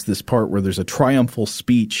example, there's this part where there's a triumphal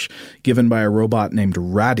speech given by a robot named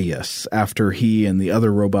Radius after he and the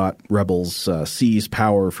other robot rebels seize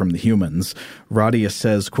power from the humans. Radius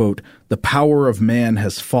says, quote, "The power of man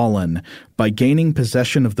has fallen. By gaining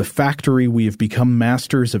possession of the factory, we have become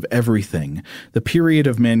masters of everything. The period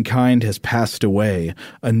of mankind has passed away.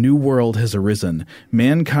 A new world has arisen.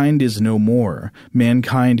 Mankind is no more.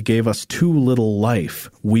 Mankind gave us too little life.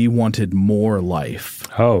 We wanted more life.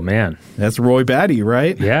 Oh, man. That's Roy Batty,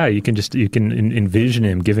 right? Yeah, you can envision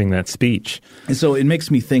him giving that speech. And so it makes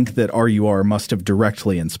me think that RUR must have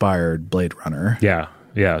directly inspired Blade Runner. Yeah,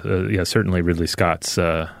 certainly Ridley Scott's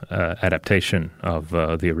adaptation of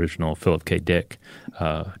the original Philip K. Dick,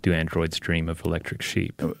 Do Androids Dream of Electric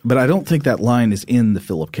Sheep. But I don't think that line is in the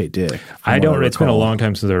Philip K. Dick. I don't. It's been a long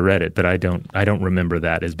time since I read it, but I don't remember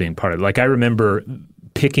that as being part of it. Like I remember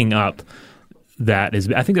picking up that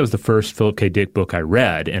is, I think that was the first Philip K. Dick book I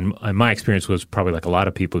read, and my experience was probably like a lot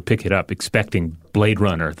of people would pick it up expecting Blade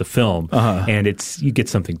Runner, the film, and you get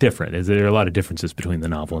something different. There are a lot of differences between the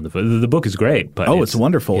novel and the book. The book is great, but it's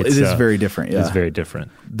wonderful. It is very different. Yeah. It's very different.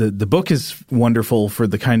 The book is wonderful for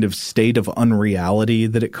the kind of state of unreality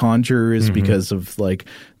that it conjures because of like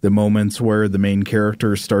the moments where the main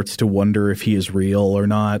character starts to wonder if he is real or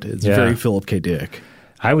not. It's very Philip K. Dick.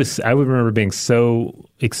 I would remember being so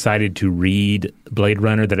excited to read Blade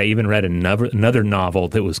Runner that I even read another novel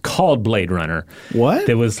that was called Blade Runner. What?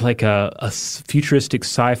 That was like a futuristic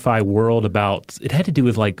sci-fi world about – it had to do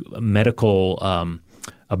with like a medical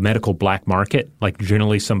black market, like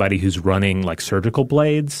generally somebody who's running like surgical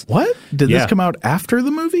blades. What? Did this come out after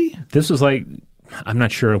the movie? This was like – I'm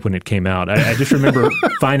not sure when it came out. I just remember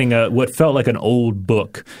finding what felt like an old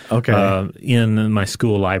book in my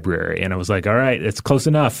school library. And I was like, all right, it's close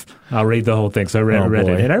enough. I'll read the whole thing. So I read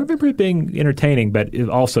it. And I remember it being entertaining, but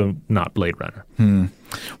also not Blade Runner.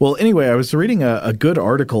 Well, anyway, I was reading a good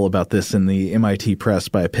article about this in the MIT Press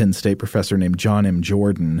by a Penn State professor named John M.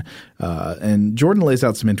 Jordan. And Jordan lays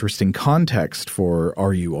out some interesting context for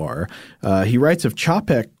RUR. He writes of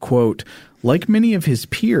Čapek, quote, like many of his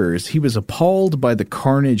peers, he was appalled by the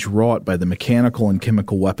carnage wrought by the mechanical and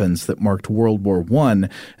chemical weapons that marked World War I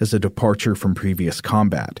as a departure from previous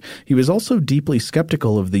combat. He was also deeply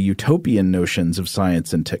skeptical of the utopian notions of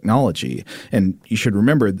science and technology. And you should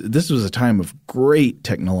remember, this was a time of great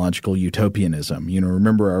technological utopianism. You know,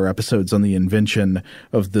 remember our episodes on the invention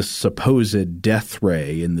of the supposed death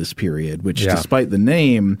ray in this period, which despite the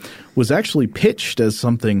name was actually pitched as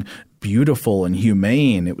something beautiful and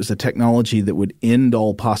humane. It was a technology that would end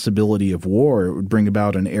all possibility of war. It would bring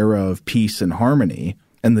about an era of peace and harmony.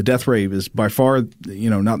 And the death ray is by far,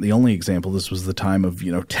 not the only example. This was the time of,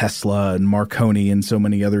 Tesla and Marconi and so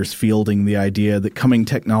many others fielding the idea that coming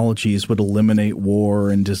technologies would eliminate war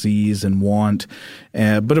and disease and want.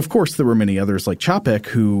 But of course, there were many others like Čapek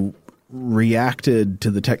who reacted to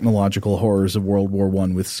the technological horrors of World War I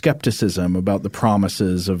with skepticism about the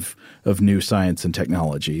promises of new science and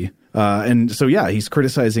technology. And so, he's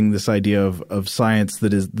criticizing this idea of science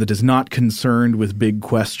that is not concerned with big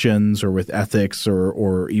questions or with ethics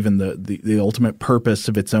or even the ultimate purpose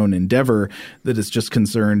of its own endeavor, that is just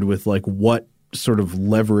concerned with like what sort of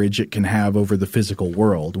leverage it can have over the physical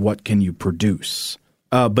world. What can you produce?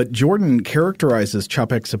 But Jordan characterizes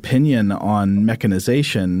Čapek's opinion on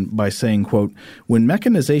mechanization by saying, quote, when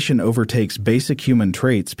mechanization overtakes basic human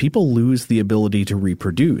traits, people lose the ability to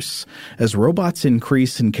reproduce. As robots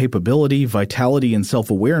increase in capability, vitality, and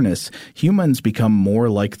self-awareness, humans become more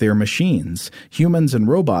like their machines. Humans and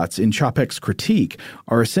robots, in Čapek's critique,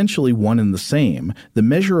 are essentially one and the same. The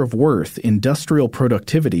measure of worth, industrial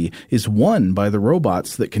productivity, is won by the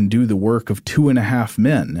robots that can do the work of 2.5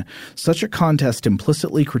 men. Such a contest implicitly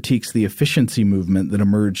critiques the efficiency movement that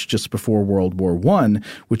emerged just before World War I,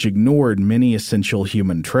 which ignored many essential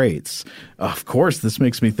human traits. Of course, this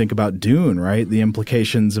makes me think about Dune, right? The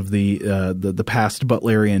implications of the past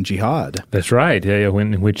Butlerian jihad. That's right,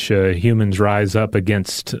 in which humans rise up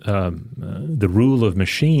against the rule of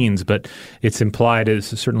machines, but it's implied, as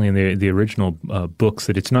certainly in the original books,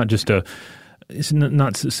 that it's not just it's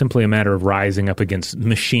not simply a matter of rising up against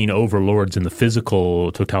machine overlords in the physical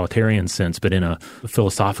totalitarian sense, but in a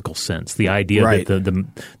philosophical sense. The idea that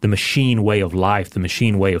the machine way of life, the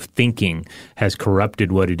machine way of thinking has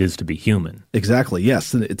corrupted what it is to be human. Exactly,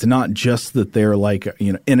 yes. It's not just that they're like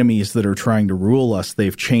enemies that are trying to rule us.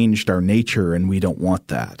 They've changed our nature, and we don't want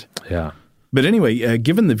that. Yeah. But anyway,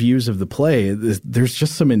 given the views of the play, there's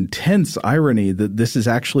just some intense irony that this is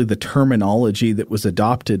actually the terminology that was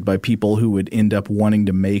adopted by people who would end up wanting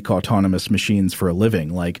to make autonomous machines for a living.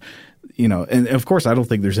 Like, and of course, I don't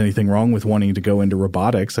think there's anything wrong with wanting to go into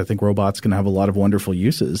robotics. I think robots can have a lot of wonderful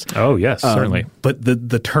uses. Oh, yes, certainly. But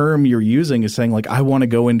the term you're using is saying like, I want to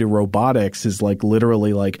go into robotics is like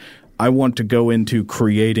literally like, I want to go into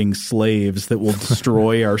creating slaves that will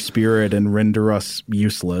destroy our spirit and render us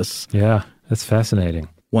useless. Yeah. That's fascinating.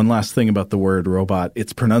 One last thing about the word robot,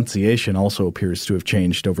 its pronunciation also appears to have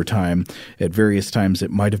changed over time. At various times, it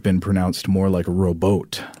might have been pronounced more like a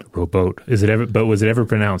rowboat. Rowboat. But was it ever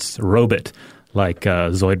pronounced robot like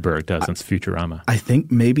Zoidberg does in Futurama? I think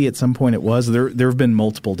maybe at some point it was. There have been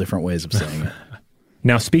multiple different ways of saying it.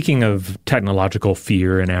 Now, speaking of technological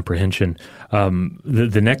fear and apprehension,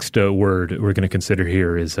 the next word we're going to consider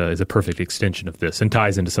here is a perfect extension of this and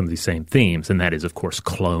ties into some of these same themes, and that is, of course,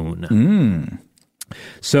 clone.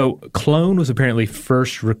 So clone was apparently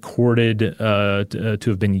first recorded to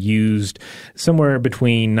have been used somewhere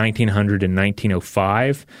between 1900 and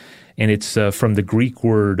 1905. And it's from the Greek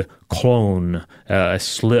word klon, a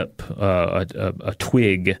slip, a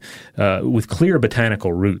twig, with clear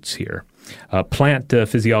botanical roots here. Plant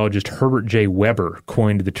physiologist Herbert J. Weber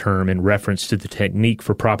coined the term in reference to the technique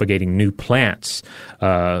for propagating new plants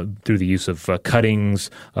through the use of cuttings,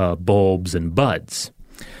 bulbs, and buds.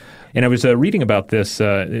 And I was reading about this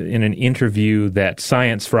in an interview that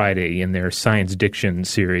Science Friday in their Science Diction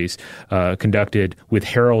series conducted with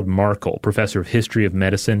Harold Markle, professor of history of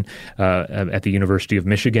medicine at the University of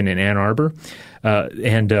Michigan in Ann Arbor.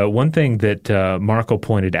 And one thing that Markle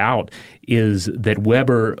pointed out is that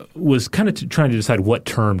Weber was kind of trying to decide what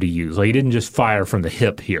term to use. Like, he didn't just fire from the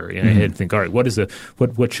hip here. He had to think, all right,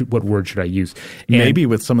 what word should I use? And maybe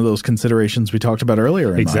with some of those considerations we talked about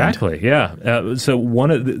earlier. Exactly, yeah. So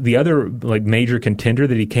one of the other major contender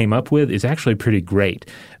that he came up with is actually pretty great.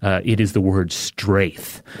 It is the word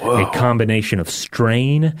straith, a combination of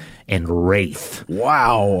strain and wraith.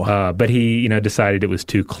 Wow. But he decided it was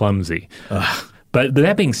too clumsy. But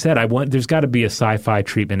that being said, there's got to be a sci-fi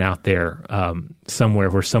treatment out there somewhere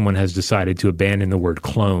where someone has decided to abandon the word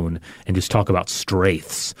clone and just talk about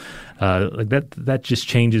straiths. Like that just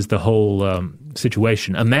changes the whole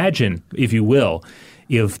situation. Imagine, if you will,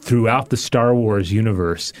 if throughout the Star Wars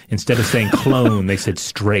universe, instead of saying clone, they said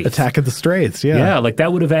straith. Attack of the Straiths, yeah. Yeah, like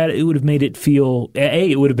that would have it would have made it feel,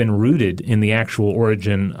 it would have been rooted in the actual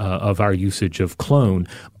origin of our usage of clone,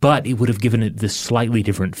 but it would have given it this slightly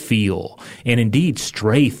different feel. And indeed,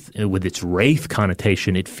 straith, with its wraith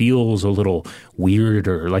connotation, it feels a little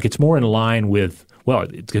weirder, like it's more in line with, well,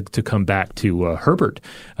 to come back to Herbert,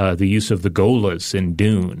 the use of the Golas in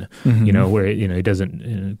Dune, where he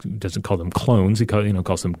doesn't call them clones, he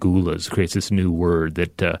calls them Gulas. Creates this new word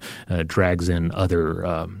that drags in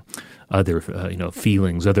other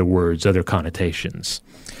feelings, other words, other connotations.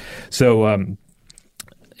 So.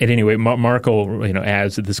 At any rate, Markle,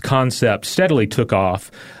 as this concept steadily took off,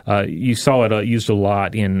 you saw it used a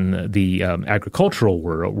lot in the agricultural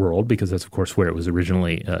world because that's, of course, where it was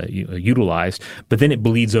originally utilized. But then it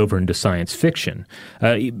bleeds over into science fiction.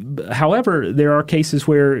 However, there are cases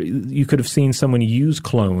where you could have seen someone use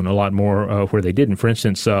clone a lot more where they didn't. For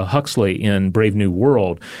instance, Huxley in Brave New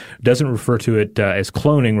World doesn't refer to it as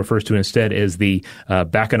cloning, refers to it instead as the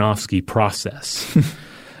Bakunovsky process.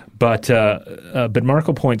 But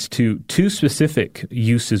Markle points to two specific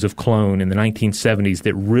uses of clone in the 1970s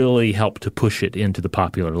that really helped to push it into the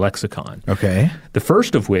popular lexicon. Okay. The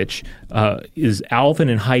first of which is Alvin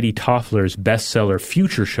and Heidi Toffler's bestseller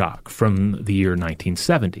Future Shock from the year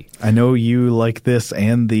 1970. I know you like this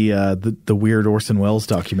and the weird Orson Welles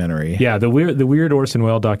documentary. Yeah, the weird Orson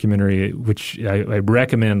Welles documentary, which I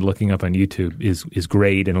recommend looking up on YouTube, is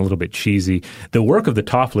great and a little bit cheesy. The work of the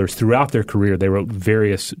Tofflers throughout their career, they wrote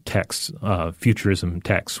various texts, futurism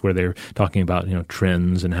texts, where they're talking about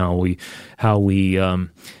trends and how we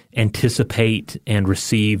anticipate and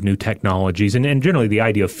receive new technologies. And generally the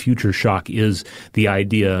idea of future shock is the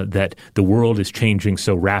idea that the world is changing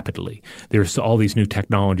so rapidly. There's all these new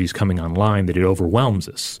technologies coming online that it overwhelms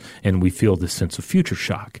us, and we feel this sense of future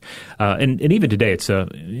shock. And even today, it's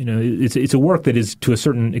a work that is to a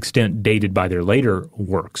certain extent dated by their later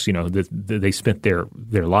works. They spent their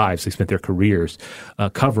lives, they spent their careers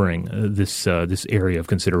covering this area of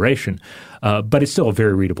consideration. But it's still a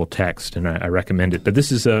very readable text, and I recommend it. But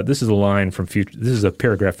this is a line from this is a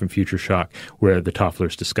paragraph from Future Shock where the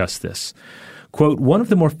Tofflers discuss this. Quote, "One of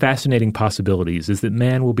the more fascinating possibilities is that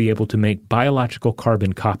man will be able to make biological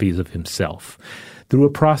carbon copies of himself. Through a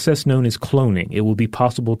process known as cloning, it will be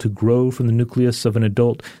possible to grow from the nucleus of an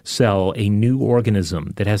adult cell a new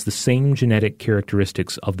organism that has the same genetic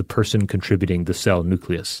characteristics of the person contributing the cell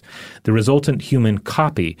nucleus. The resultant human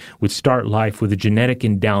copy would start life with a genetic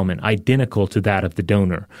endowment identical to that of the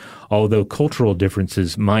donor, although cultural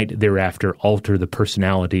differences might thereafter alter the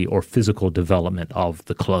personality or physical development of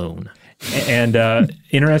the clone." And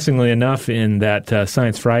interestingly enough, in that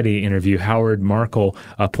Science Friday interview, Howard Markle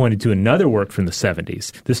pointed to another work from the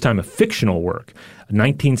 70s, this time a fictional work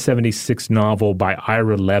 1976 novel by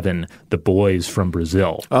Ira Levin, The Boys from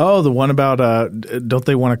Brazil. Oh, the one about don't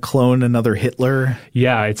they want to clone another Hitler?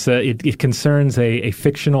 Yeah, it concerns a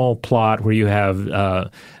fictional plot where you have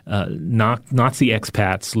Nazi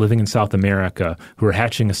expats living in South America who are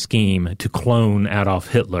hatching a scheme to clone Adolf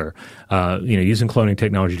Hitler, using cloning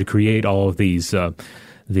technology to create all of these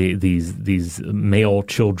male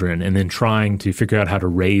children, and then trying to figure out how to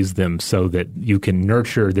raise them so that you can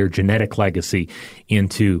nurture their genetic legacy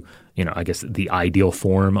into, I guess, the ideal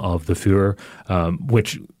form of the Fuhrer,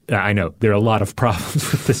 which I know there are a lot of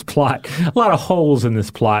problems with this plot, a lot of holes in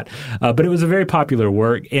this plot, but it was a very popular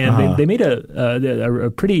work, and they made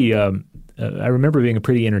a pretty I remember being a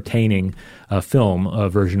pretty entertaining film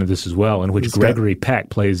version of this as well, in which Gregory Peck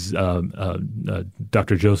plays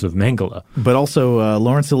Dr. Joseph Mengele. But also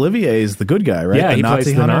Laurence Olivier is the good guy, right? Yeah, he plays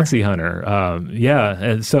the Nazi hunter.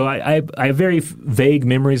 And so I have very vague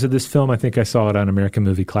memories of this film. I think I saw it on American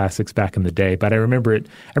Movie Classics back in the day, but I remember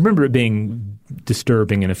it being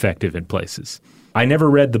disturbing and effective in places. I never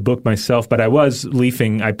read the book myself, but I was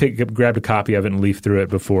leafing. I grabbed a copy of it and leafed through it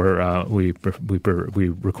before we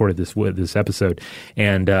recorded this episode.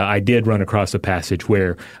 And I did run across a passage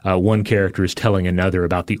where one character is telling another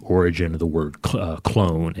about the origin of the word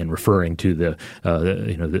clone, and referring to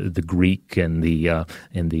the Greek and the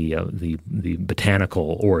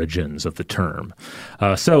botanical origins of the term.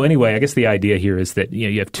 So anyway, I guess the idea here is that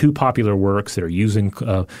you have two popular works that are using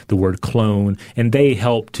the word clone, and they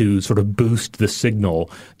help to sort of boost the signal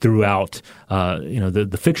throughout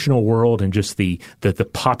the fictional world and just the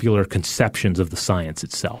popular conceptions of the science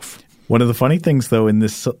itself. One of the funny things, though, in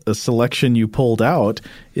this selection you pulled out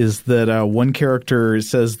is that one character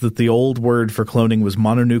says that the old word for cloning was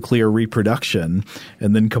mononuclear reproduction,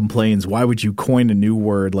 and then complains, why would you coin a new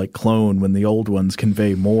word like clone when the old ones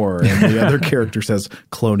convey more? And the other character says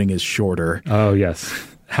cloning is shorter. Oh, yes.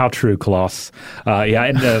 How true, Klaus.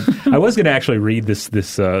 And I was going to actually read this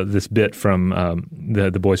bit from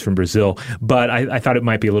the Boys from Brazil, but I thought it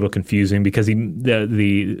might be a little confusing because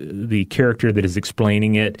the character that is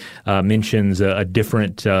explaining it mentions a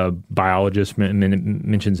different biologist,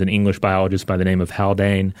 mentions an English biologist by the name of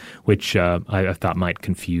Haldane, which I thought might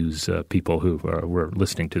confuse people who were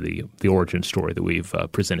listening to the origin story that we've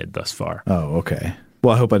presented thus far. Oh, okay.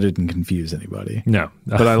 Well, I hope I didn't confuse anybody. No.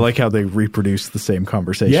 But I like how they reproduce the same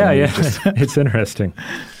conversation. Yeah. It's interesting.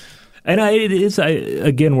 And it is,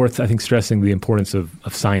 again, worth, I think, stressing the importance of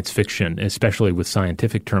science fiction, especially with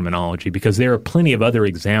scientific terminology, because there are plenty of other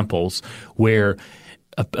examples where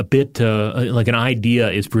a bit like an idea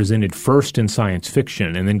is presented first in science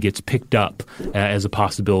fiction and then gets picked up as a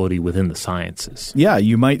possibility within the sciences. Yeah,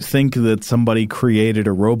 you might think that somebody created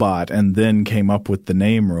a robot and then came up with the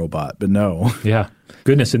name robot, but no. Yeah.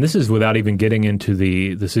 Goodness, and this is without even getting into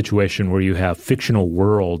the situation where you have fictional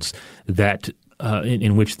worlds that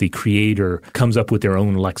in which the creator comes up with their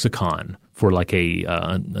own lexicon for like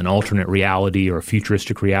an alternate reality or a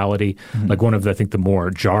futuristic reality. Mm-hmm. Like one of the more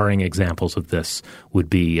jarring examples of this would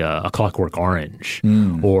be A Clockwork Orange.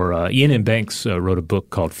 Or Ian M. Banks wrote a book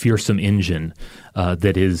called Fearsome Engine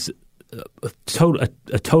that is a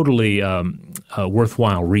totally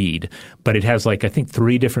worthwhile read, but it has I think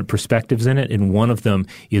 3 different perspectives in it, and one of them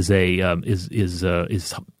is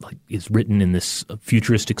written in this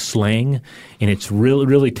futuristic slang, and it's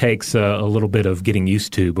really takes a little bit of getting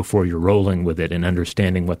used to before you're rolling with it and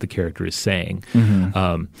understanding what the character is saying.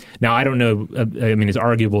 Mm-hmm. Now, I don't know. I mean, it's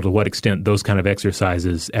arguable to what extent those kind of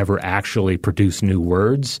exercises ever actually produce new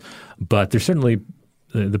words, but there's certainly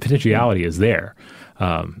the potentiality is there.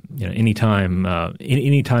 Anytime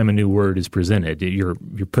a new word is presented, you're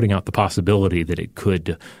putting out the possibility that it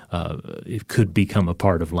could become a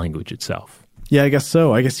part of language itself. Yeah, I guess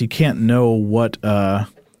so. I guess you can't know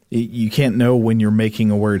you can't know when you're making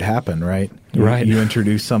a word happen, right? Right. You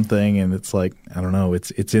introduce something, and it's like, I don't know,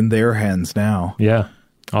 it's in their hands now. Yeah.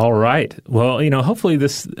 All right. Well, hopefully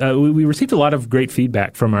this we received a lot of great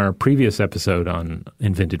feedback from our previous episode on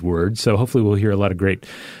invented words. So hopefully we'll hear a lot of great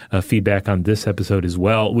feedback on this episode as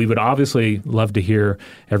well. We would obviously love to hear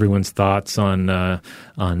everyone's thoughts on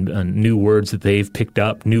new words that they've picked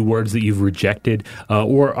up, new words that you've rejected,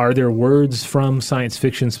 or are there words from science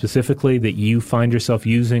fiction specifically that you find yourself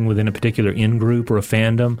using within a particular in-group or a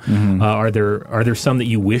fandom? Mm-hmm. Are there some that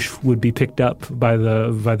you wish would be picked up by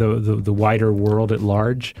the wider world at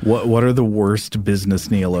large? What are the worst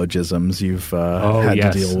business neologisms you've had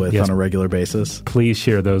to deal with on a regular basis? Please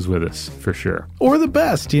share those with us for sure. Or the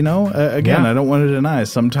best, I don't want to deny.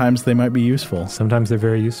 Sometimes they might be useful. Sometimes they're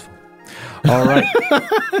very useful. All right.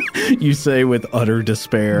 You say with utter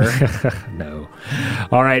despair. No.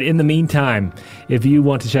 All right. In the meantime, if you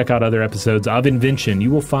want to check out other episodes of Invention, you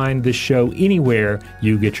will find this show anywhere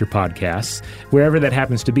you get your podcasts. Wherever that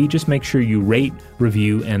happens to be, just make sure you rate,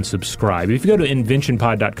 review, and subscribe. If you go to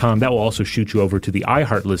inventionpod.com, that will also shoot you over to the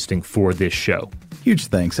iHeart listing for this show. Huge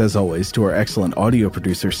thanks, as always, to our excellent audio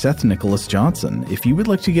producer, Seth Nicholas Johnson. If you would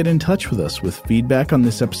like to get in touch with us with feedback on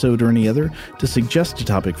this episode or any other, to suggest a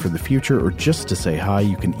topic for the future, or just to say hi,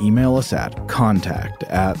 you can email us at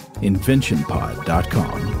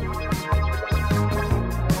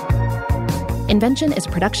contact@inventionpod.com. Invention is a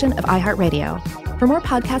production of iHeartRadio. For more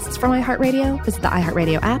podcasts from iHeartRadio, visit the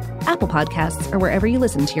iHeartRadio app, Apple Podcasts, or wherever you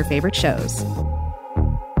listen to your favorite shows.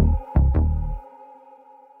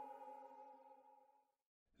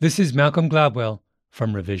 This is Malcolm Gladwell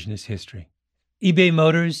from Revisionist History. eBay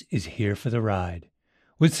Motors is here for the ride.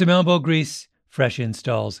 With some elbow grease, fresh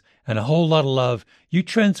installs, and a whole lot of love, you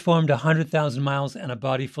transformed 100,000 miles and a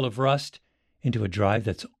body full of rust into a drive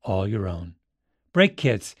that's all your own. Brake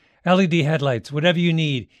kits, LED headlights, whatever you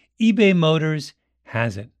need, eBay Motors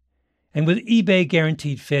has it. And with eBay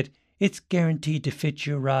Guaranteed Fit, it's guaranteed to fit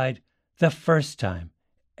your ride the first time,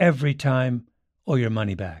 every time, or your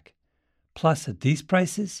money back. Plus, at these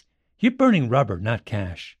prices, you're burning rubber, not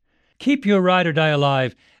cash. Keep your ride or die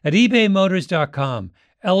alive at ebaymotors.com.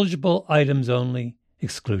 Eligible items only.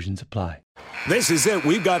 Exclusions apply. This is it.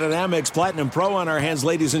 We've got an Amex Platinum Pro on our hands,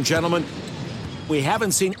 ladies and gentlemen. We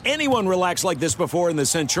haven't seen anyone relax like this before in the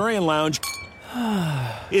Centurion Lounge.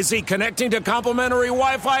 Is he connecting to complimentary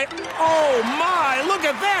Wi-Fi? Oh, my. Look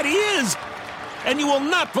at that. He is. And you will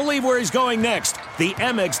not believe where he's going next. The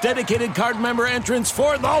Amex dedicated card member entrance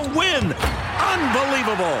for the win.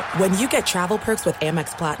 Unbelievable. When you get travel perks with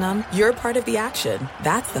Amex Platinum, you're part of the action.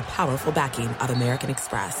 That's the powerful backing of American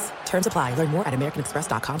Express. Terms apply. Learn more at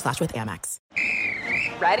americanexpress.com/withAmex.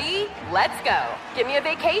 Ready? Let's go. Give me a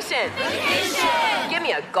vacation. Vacation. Give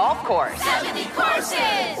me a golf course. 70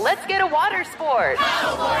 courses. Let's get a water sport.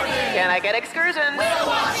 Paddleboarding. Can I get excursions? Whale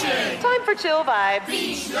watching. Time for chill vibes.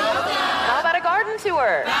 Beach yoga. How about a garden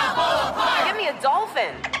tour? Balboa Park. Give me a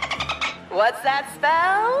dolphin. What's that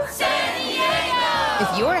spell? San Diego.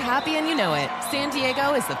 If you're happy and you know it, San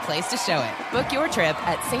Diego is the place to show it. Book your trip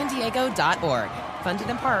at sandiego.org.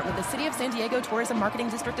 Funded in part with the City of San Diego Tourism Marketing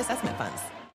District Assessment Funds.